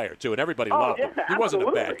of a player, too, and everybody loved him. He wasn't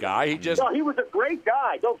a bad guy. He was a great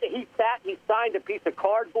guy. He signed a piece of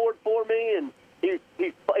cardboard for me, and he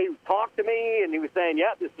talked to me, and he was saying,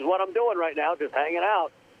 this is what I'm doing right now, just hanging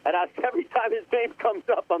out. And every time his name comes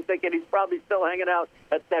up, I'm thinking he's probably still hanging out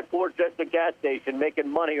at that Fort Jester gas station making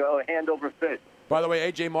money hand over fist. By the way,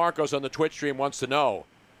 A.J. Marcos on the Twitch stream wants to know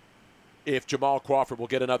if Jamal Crawford will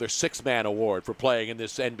get another six-man award for playing in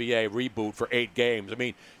this NBA reboot for 8 games. I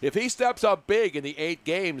mean, if he steps up big in the 8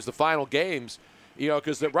 games, the final games,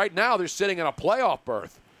 because right now they're sitting in a playoff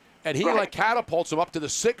berth, and he catapults them up to the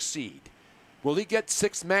 6th seed. Will he get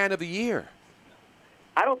 6th man of the year?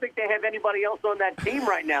 I don't think they have anybody else on that team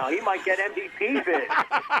right now. He might get MVP bid.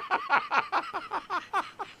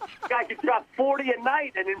 Guy could drop 40 a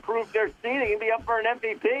night and improve their seeding. He'd be up for an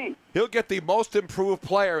MVP. He'll get the most improved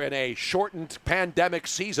player in a shortened pandemic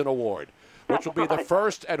season award, which will be the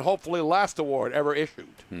first and hopefully last award ever issued.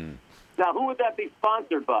 Now, who would that be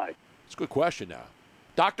sponsored by? It's a good question now.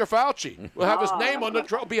 Dr. Fauci. We'll have his name on the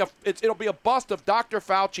trophy. It'll be a bust of Dr.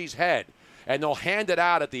 Fauci's head, and they'll hand it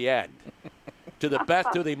out at the end. To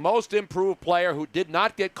the most improved player who did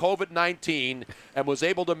not get COVID-19 and was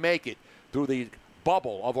able to make it through the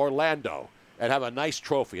bubble of Orlando and have a nice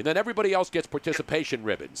trophy. And then everybody else gets participation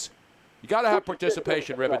ribbons. You got to have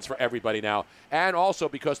participation ribbons for everybody now. And also,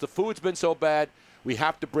 because the food's been so bad, we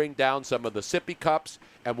have to bring down some of the sippy cups.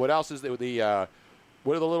 And what else is what are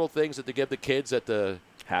the little things that they give the kids at the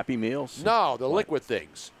Happy Meals? No, the liquid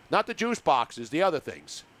things. Not the juice boxes, the other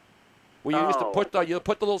things. Well, you used to put the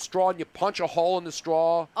little straw and you punch a hole in the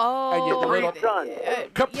straw. Oh, and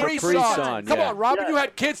Capri Sun. Come on, Robin, you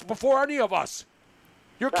had kids before any of us.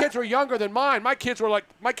 Your kids were younger than mine. My kids are in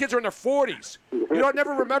their 40s. You don't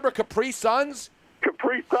never remember Capri Suns?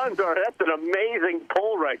 Capri Suns that's an amazing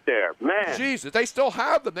pull right there, man. Jesus, they still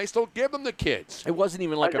have them. They still give them to kids. It wasn't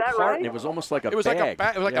even like a carton. Right? It was almost like a bag. It was like a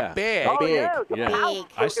bag. Oh, yeah.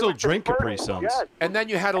 I still drink Capri Suns. Yes. And then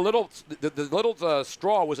you had a little, the little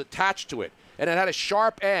straw was attached to it. And it had a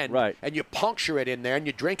sharp end, and you puncture it in there, and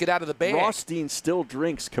you drink it out of the bag. Rothstein still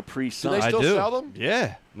drinks Capri Sun. Do they still sell them?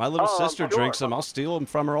 Yeah, my little sister drinks them. I'll steal them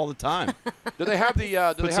from her all the time. Do they have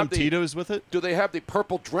the? Put some Tito's with it? Do they have the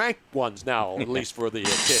purple drank ones now? At least for the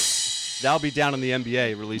kids. That'll be down in the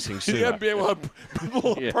NBA releasing soon. The NBA will have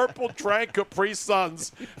purple drank Capri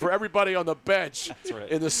Suns for everybody on the bench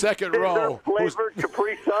in the second row. Flavored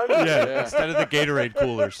Capri Suns? Yeah, instead of the Gatorade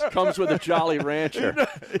coolers. Comes with a Jolly Rancher.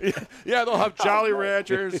 Yeah, they'll have Jolly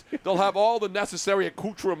Ranchers. They'll have all the necessary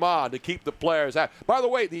accoutrement to keep the players happy. By the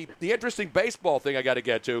way, the interesting baseball thing I got to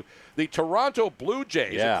get to, the Toronto Blue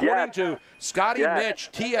Jays, according to Scotty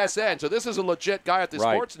Mitch, TSN, so this is a legit guy at the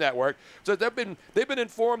Sports Network, so they've been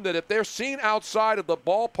informed that if they're seen outside of the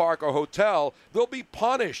ballpark or hotel, they'll be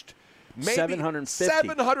punished. Maybe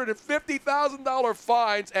 $750,000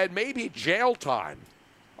 fines and maybe jail time.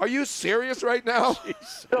 Are you serious right now?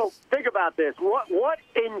 So think about this. What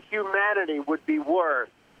inhumanity would be worth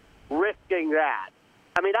risking that?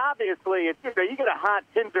 I mean, obviously, if you get a hot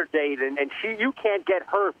Tinder date and you can't get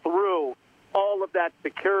her through all of that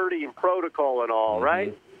security and protocol and all,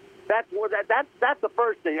 right? That's the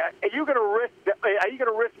first thing. Are you going to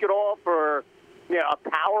risk it all for a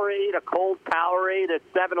Powerade, a cold Powerade at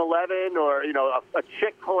 7-Eleven, or a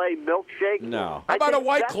Chick-fil-A milkshake? No. How about a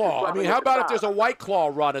White Claw? I mean, how about if there's a White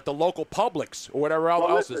Claw run at the local Publix or whatever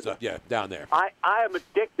else is down there? I am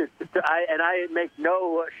addicted and I make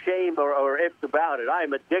no shame or ifs about it. I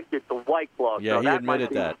am addicted to White Claw. Yeah, so he admitted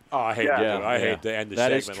that. Oh, I hate to. I hate to end the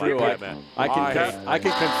that segment is true. like that, man. I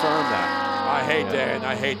can confirm that. I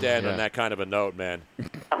hate to end on that kind of a note, man.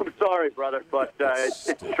 I'm sorry, brother, but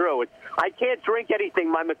it's true. I can't drink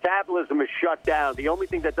anything. My metabolism is shut down. The only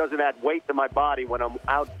thing that doesn't add weight to my body when I'm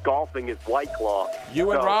out golfing is White Claw.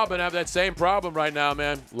 You and Robin have that same problem right now,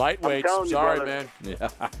 man. Lightweights. Sorry, man. Yeah.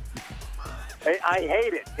 I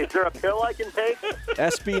hate it. Is there a pill I can take?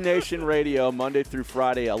 SB Nation Radio, Monday through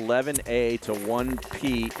Friday, 11 A to 1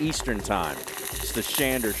 P Eastern Time. It's the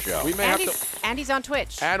Shander Show. We may have to. Andy's on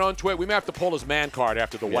Twitch. And on Twitch. We may have to pull his man card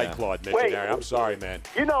after the White Claw admission. Wait. Harry. I'm sorry, man.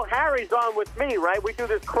 You know, Harry's on with me, right? We do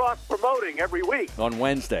this cross-promoting every week. On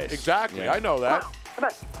Wednesdays. Exactly. I know that. Come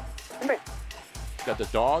here. Got the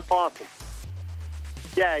dog? Awesome.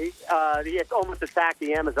 Yeah, he almost attacked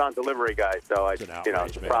the Amazon delivery guy, so it's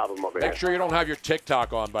a problem over here. Make sure you don't have your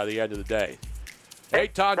TikTok on by the end of the day.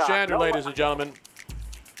 Eytan Shander, ladies and gentlemen.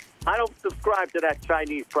 I don't subscribe to that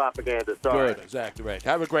Chinese propaganda. Sorry. Good, exactly right.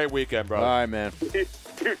 Have a great weekend, bro. All right, man. You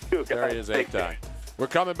too, there he is, Eytan. We're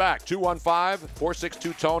coming back.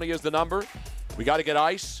 215-462-TONY is the number. We got to get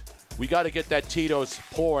ice. We got to get that Tito's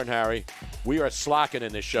pouring, Harry. We are slacking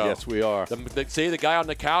in this show. Yes, we are. See the guy on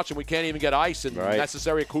the couch, and we can't even get ice and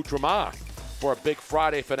necessary accoutrement for a big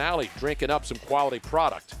Friday finale, drinking up some quality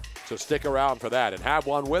product. So stick around for that, and have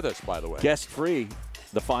one with us, by the way. Guest free,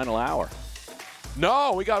 the final hour.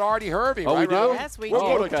 No, we got Artie Hervey. Oh, right, we do? Robin? Yes, we We're do.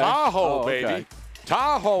 going to Tahoe, okay. baby.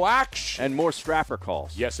 Tahoe action. And more strapper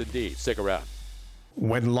calls. Yes, indeed. Stick around.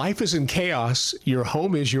 When life is in chaos, your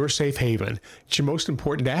home is your safe haven. It's your most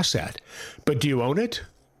important asset. But do you own it?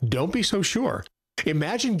 Don't be so sure.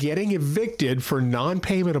 Imagine getting evicted for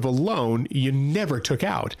non-payment of a loan you never took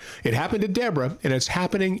out. It happened to Deborah, and it's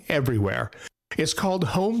happening everywhere. It's called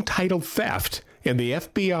home title theft, and the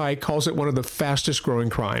FBI calls it one of the fastest growing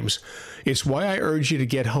crimes. It's why I urge you to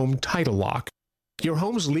get Home Title Lock. Your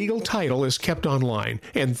home's legal title is kept online,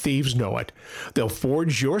 and thieves know it. They'll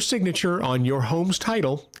forge your signature on your home's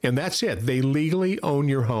title, and that's it. They legally own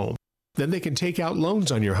your home. Then they can take out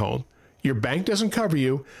loans on your home. Your bank doesn't cover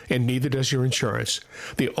you, and neither does your insurance.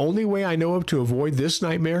 The only way I know of to avoid this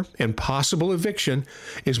nightmare and possible eviction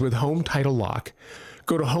is with Home Title Lock.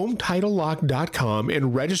 Go to HomeTitleLock.com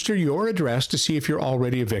and register your address to see if you're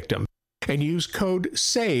already a victim. And use code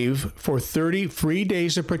SAVE for 30 free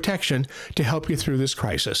days of protection to help you through this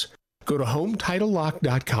crisis. Go to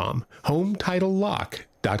HomeTitleLock.com.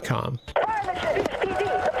 HomeTitleLock.com.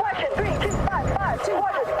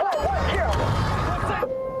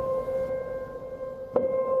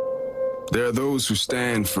 There are those who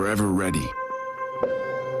stand forever ready.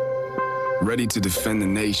 Ready to defend the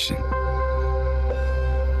nation.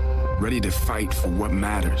 Ready to fight for what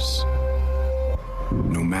matters.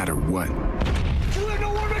 No matter what. Do you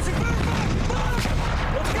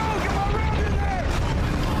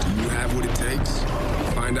have what it takes?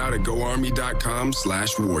 Find out at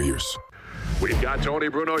goarmy.com/warriors. We've got Tony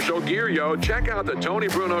Bruno Show gear, yo. Check out the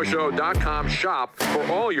TonyBrunoShow.com shop for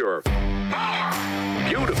all your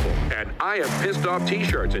beautiful and I am pissed off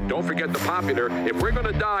t-shirts. And don't forget the popular, if we're going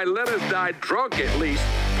to die, let us die drunk at least,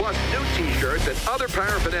 plus new t-shirts and other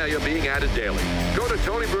paraphernalia being added daily. Go to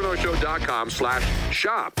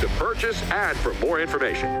TonyBrunoShow.com/shop to purchase and for more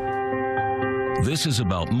information. This is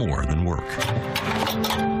about more than work.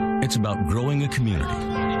 It's about growing a community.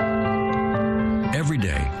 Every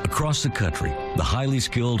day, across the country, the highly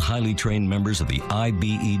skilled, highly trained members of the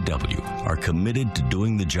IBEW are committed to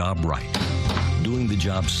doing the job right, doing the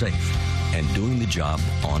job safe, and doing the job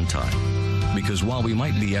on time. Because while we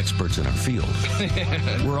might be experts in our field,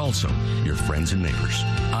 we're also your friends and neighbors.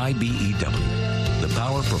 IBEW, the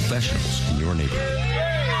power professionals in your neighborhood.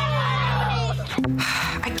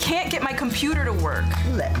 I can't get my computer to work.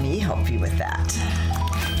 Let me help you with that.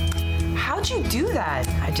 How'd you do that?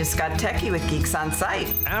 I just got techie with Geeks on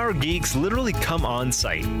Site. Our geeks literally come on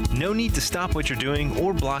site. No need to stop what you're doing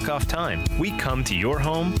or block off time. We come to your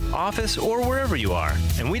home, office, or wherever you are.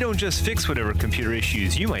 And we don't just fix whatever computer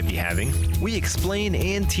issues you might be having. We explain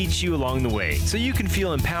and teach you along the way so you can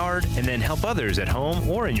feel empowered and then help others at home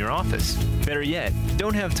or in your office. Better yet,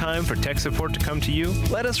 don't have time for tech support to come to you?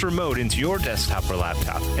 Let us remote into your desktop or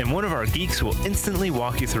laptop, and one of our geeks will instantly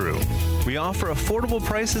walk you through. We offer affordable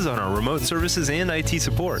prices on our remote services and IT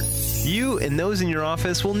support. You and those in your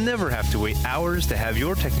office will never have to wait hours to have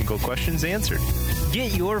your technical questions answered.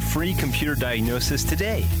 Get your free computer diagnosis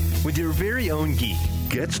today with your very own geek.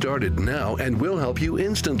 Get started now and we'll help you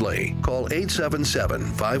instantly. Call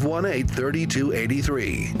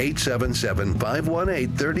 877-518-3283.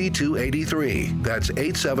 877-518-3283. That's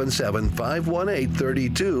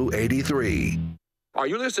 877-518-3283. Are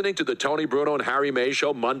you listening to the Tony Bruno and Harry May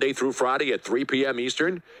Show Monday through Friday at 3 p.m.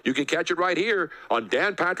 Eastern? You can catch it right here on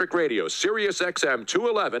Dan Patrick Radio, Sirius XM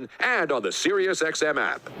 211, and on the Sirius XM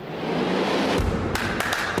app.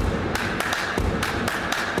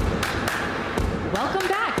 Welcome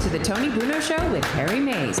back to the Tony Bruno Show with Harry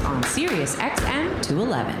Mays on Sirius XM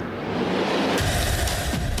 211.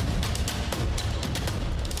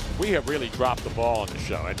 We have really dropped the ball on the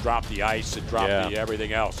show and dropped the ice and dropped the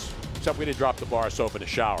everything else. Except we didn't drop the bar soap in the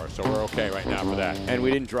shower, so we're okay right now for that. And we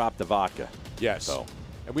didn't drop the vodka. Yes. So.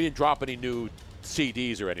 And we didn't drop any new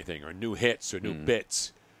CDs or anything, or new hits or new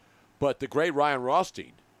bits. But the great Ryan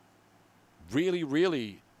Rothstein really,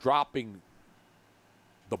 really dropping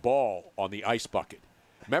the ball on the ice bucket.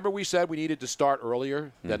 Remember we said we needed to start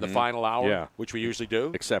earlier than the final hour, which we usually do?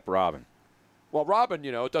 Except Robin. Well, Robin,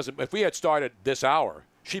 you know, it doesn't. If we had started this hour,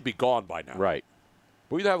 she'd be gone by now. Right.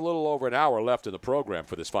 We'd have a little over an hour left in the program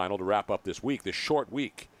for this final to wrap up this week, this short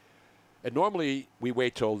week. And normally we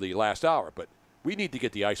wait till the last hour, but we need to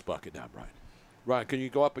get the ice bucket now, Brian. Ryan, can you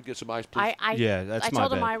go up and get some ice, please? I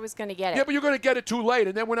told him I was going to get it. Yeah, but you're going to get it too late,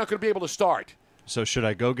 and then we're not going to be able to start. So should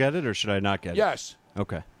I go get it or should I not get it? Yes.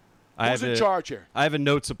 Okay. Who's in charge here? I have a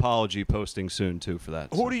notes apology posting soon, too, for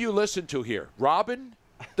that. Who do you listen to here? Robin?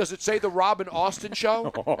 Does it say the Robin Austin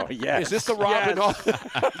Show? Oh, yes. Is this the Robin Austin?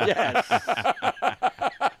 Yes.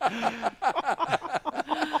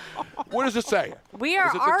 What does it say? We are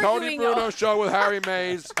Is it the Tony arguing. Bruno show with Harry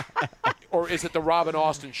Mays, or is it the Robin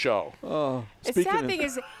Austin show? Oh, The sad thing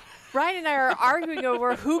is, Ryan and I are arguing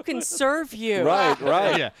over who can serve you. Right.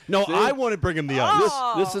 Yeah. No, See? I want to bring him the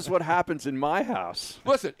ice. This is what happens in my house.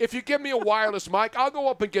 Listen, if you give me a wireless mic, I'll go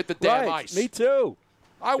up and get the damn Right, ice. me too.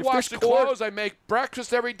 I If wash this the cord- clothes. I make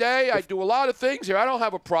breakfast every day. I do a lot of things here. I don't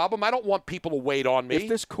have a problem. I don't want people to wait on me. If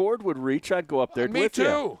this cord would reach, I'd go up there Me with too.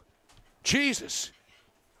 you. Jesus.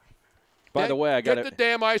 By the way, I got Get the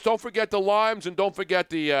damn ice. Don't forget the limes, and don't forget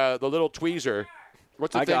the little tweezer.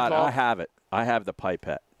 What's the thing called? I have it. I have the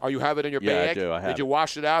pipette. Oh, you have it in your Yeah, I bag? do. I have Did you it.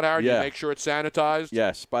 wash it out, Howard? Did Yeah. you make sure it's sanitized?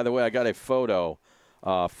 Yes. By the way, I got a photo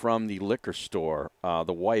from the liquor store.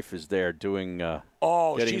 The wife is there doing.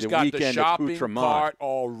 Getting She's the got the weekend shopping accoutrement. cart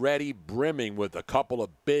already brimming with a couple of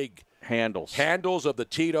big handles of the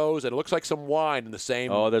Tito's, and it looks like some wine in the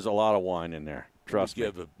same. Oh, there's a lot of wine in there. Trust me.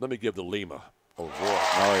 Let me give the Lima a roar.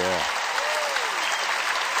 Oh, yeah.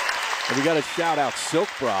 And we got to shout out Silk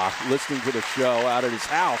Bra listening to the show out at his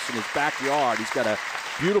house in his backyard. He's got a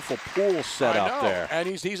beautiful pool set I up know. there. And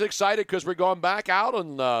he's excited because we're going back out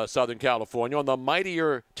in Southern California on the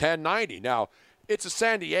mightier 1090. Now, it's a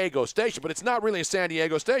San Diego station, but it's not really a San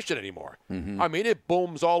Diego station anymore. Mm-hmm. I mean, it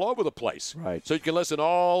booms all over the place. Right. So you can listen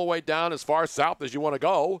all the way down as far south as you want to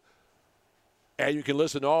go. And you can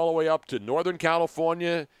listen all the way up to Northern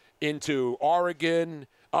California, into Oregon,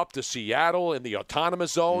 up to Seattle in the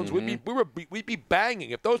autonomous zones. Mm-hmm. We'd be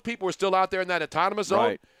banging. If those people were still out there in that autonomous zone,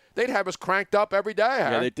 Right. they'd have us cranked up every day. Yeah,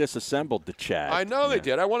 Harry. they disassembled the Chad. I know they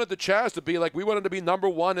did. I wanted the Chaz to be like, we wanted to be number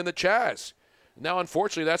one in the Chaz. Now,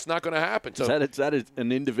 unfortunately, that's not going to happen. So, Is that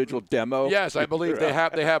an individual demo? yes, I believe they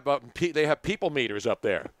have people meters up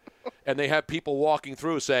there, and they have people walking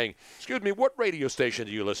through saying, "Excuse me, what radio station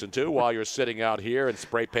do you listen to?" while you're sitting out here and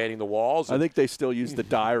spray painting the walls. I think they still use the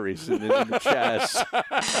diaries in the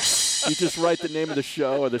Chaz. You just write the name of the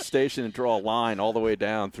show or the station and draw a line all the way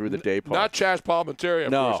down through the day part. Not Chaz Palminteri,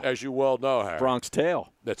 of No. course, as you well know, Harry. Bronx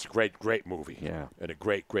Tale. That's a great movie. Yeah. And a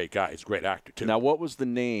great guy. He's a great actor, too. Now, what was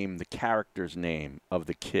the character's name of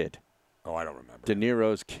the kid? Oh, I don't remember. De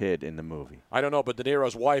Niro's kid in the movie. I don't know, but De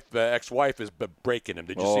Niro's wife, ex-wife, is breaking him.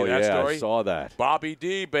 Did you see that story? I saw that. Bobby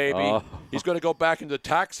D, baby. Oh. He's going to go back into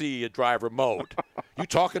taxi driver mode. You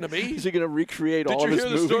talking to me? Is he going to recreate Did all you of his hear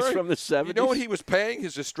the movies story? from the 70s? You know what he was paying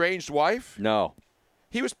his estranged wife? No.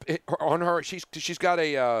 He was on her. She's got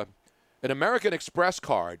an American Express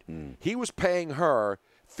card. He was paying her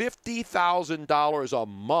 $50,000 a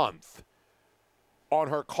month on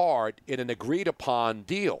her card in an agreed-upon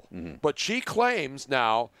deal. But she claims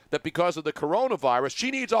now that because of the coronavirus,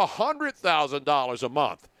 she needs $100,000 a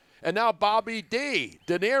month. And now Bobby D,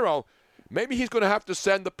 De Niro, maybe he's going to have to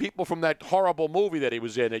send the people from that horrible movie that he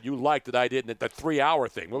was in that you liked that I didn't, the 3-hour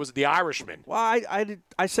thing. What was it, The Irishman? Well,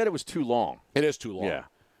 I said it was too long. It is too long. Yeah.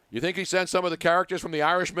 You think he sent some of the characters from The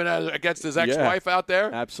Irishman against his ex-wife out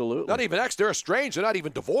there? Absolutely. Not even ex. They're estranged. They're not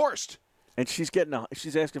even divorced. And she's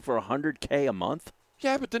asking for $100K a month?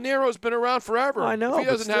 Yeah, but De Niro's been around forever. I know, If he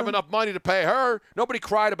but doesn't have still. enough money to pay her, nobody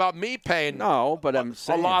cried about me paying No, but I'm a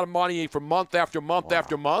saying. lot of money for month after month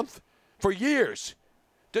after month for years.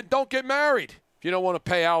 Don't get married if you don't want to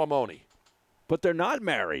pay alimony. But they're not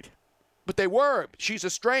married. But they were. She's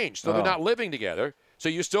estranged, so they're not living together. So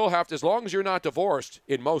you still have to, as long as you're not divorced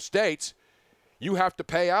in most states, you have to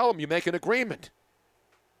pay alimony. You make an agreement.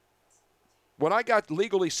 When I got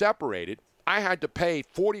legally separated, I had to pay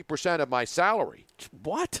 40% of my salary.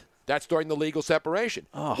 What? That's during the legal separation.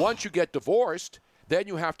 Once you get divorced, then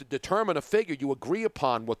you have to determine a figure. You agree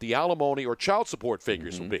upon what the alimony or child support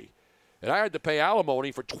figures will be. And I had to pay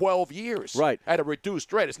alimony for 12 years. Right. At a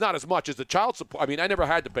reduced rate. It's not as much as the child support. I mean, I never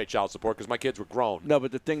had to pay child support because my kids were grown. No,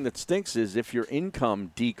 but the thing that stinks is if your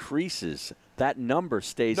income decreases, that number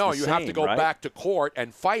stays the No, same, you have to go right? back to court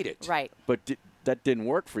and fight it. Right. But that didn't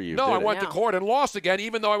work for you, No, did I it? went to court and lost again,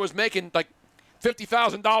 even though I was making like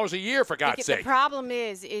 $50,000 a year, for God's The sake. problem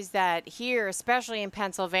is that here, especially in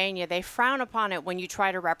Pennsylvania, they frown upon it when you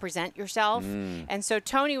try to represent yourself. And so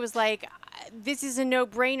Tony was like, this is a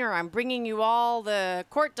no-brainer. I'm bringing you all the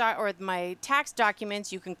or my tax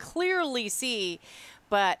documents. You can clearly see.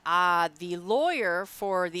 But the lawyer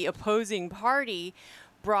for the opposing party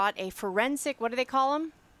brought a forensic, what do they call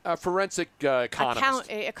him? A forensic economist.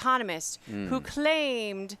 Economist who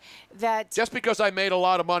claimed that Just because I made a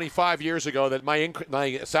lot of money 5 years ago, that my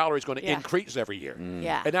salary is going to increase every year.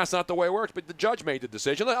 Yeah. And that's not the way it works. But the judge made the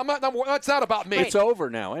decision. It's not about me. It's over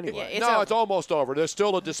now anyway. It's almost over. There's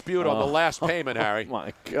still a dispute on the last payment, Harry. Oh,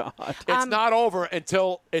 my God. It's not over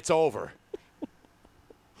until it's over.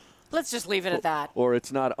 let's just leave it at that. Or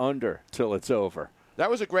it's not under till it's over. That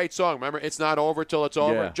was a great song. Remember, It's Not Over Till It's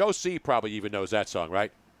Over? Yeah. Joe C. probably even knows that song,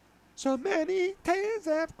 right? So many tears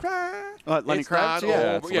I've cried. Lenny It's Kravitz? not Yeah,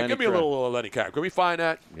 over. it's Yeah, Lenny give me a little Lenny Kravitz. Can we find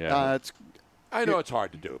that? Yeah. I know it's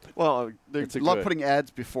hard to do. But Well, they It's a love good- putting ads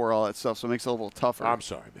before all that stuff, so it makes it a little tougher. I'm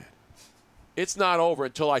sorry, man. It's not over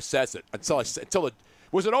until I says it.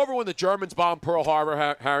 Was it over when the Germans bombed Pearl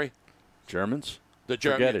Harbor, Harry? Germans? The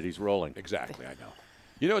Forget it. He's rolling. Exactly, I know.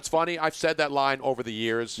 You know, it's funny. I've said that line over the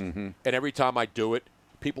years, and every time I do it,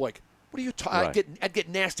 people are like, what are you talking? Right. I'd get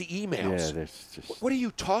nasty emails. Yeah, there's just What are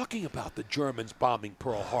you talking about, the Germans bombing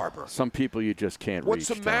Pearl Harbor? some people you just can't What's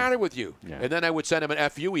reach. the matter with you? Yeah. And then I would send him an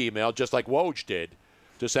FU email, just like Woj did,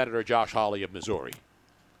 to Senator Josh Hawley of Missouri.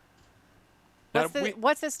 Now,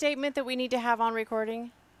 What's the statement that we need to have on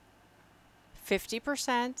recording?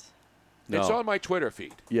 50%. It's No. on my Twitter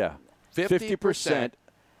feed. Yeah. 50%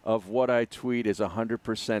 of what I tweet is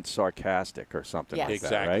 100% sarcastic or something like that,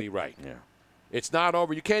 Exactly right? right. Yeah. It's not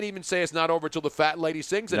over. You can't even say it's not over till the fat lady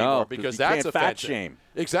sings No, anymore 'cause because you that's can't offensive. fat shame.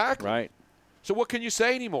 Exactly. Right. So what can you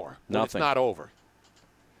say anymore? When it's Nothing. not over.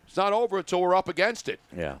 It's not over until we're up against it,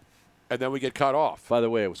 Yeah. and then we get cut off. By the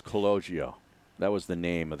way, it was Colosio. That was the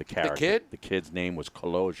name of the character. kid? The kid's name was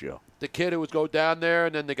Colosio. The kid who would go down there,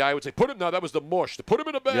 and then the guy would say, "Put him." No, that was the mush. Put him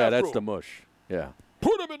in the bathroom. Yeah, that's the mush. Yeah.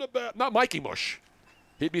 Put him in the bath. Not Mikey Mush.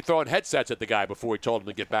 He'd be throwing headsets at the guy before he told him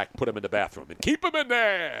to get back. Put him in the bathroom and keep him in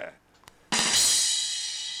there.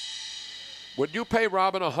 Would you pay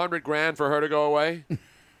Robin $100,000 for her to go away?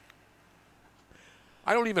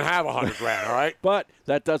 I don't even have $100,000. All right. But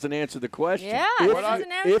that doesn't answer the question. Yeah, if it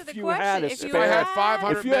doesn't answer if the you question. had a If you spare, I had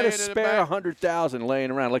 $500 if you had a million in the spare bank. 100,000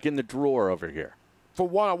 laying around, like in the drawer over here, For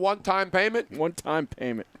a one-time payment? One-time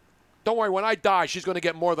payment. Don't worry. When I die, she's going to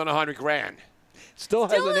get more than $100,000. Still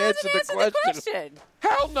hasn't answered the question.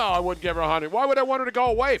 Hell no, I wouldn't give her $100,000. Why would I want her to go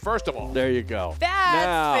away? First of all. There you go. That's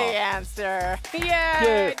Now. the answer. Yeah,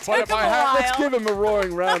 it But took if him I a had- while. Let's give him a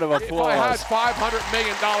roaring round of If I had applause. $500 million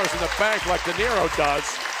in the bank like De Niro does,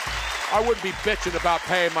 I wouldn't be bitching about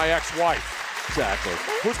paying my ex-wife. Exactly.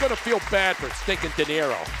 Who's going to feel bad for stinking De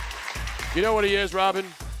Niro? You know what he is, Robin?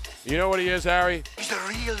 You know what he is, Harry? He's a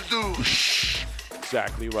real douche.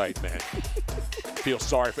 Exactly right, man.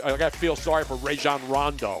 I got to feel sorry for Rajon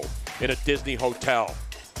Rondo in a Disney hotel.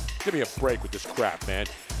 Give me a break with this crap, man.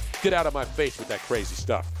 Get out of my face with that crazy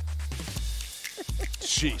stuff.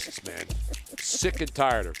 Jesus, man. Sick and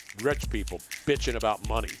tired of rich people bitching about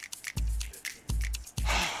money.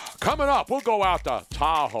 Coming up, we'll go out to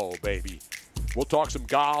Tahoe, baby. We'll talk some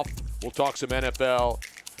golf. We'll talk some NFL.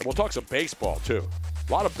 And we'll talk some baseball, too.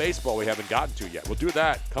 A lot of baseball we haven't gotten to yet. We'll do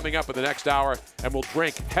that coming up in the next hour, and we'll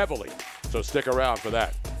drink heavily. So stick around for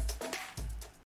that.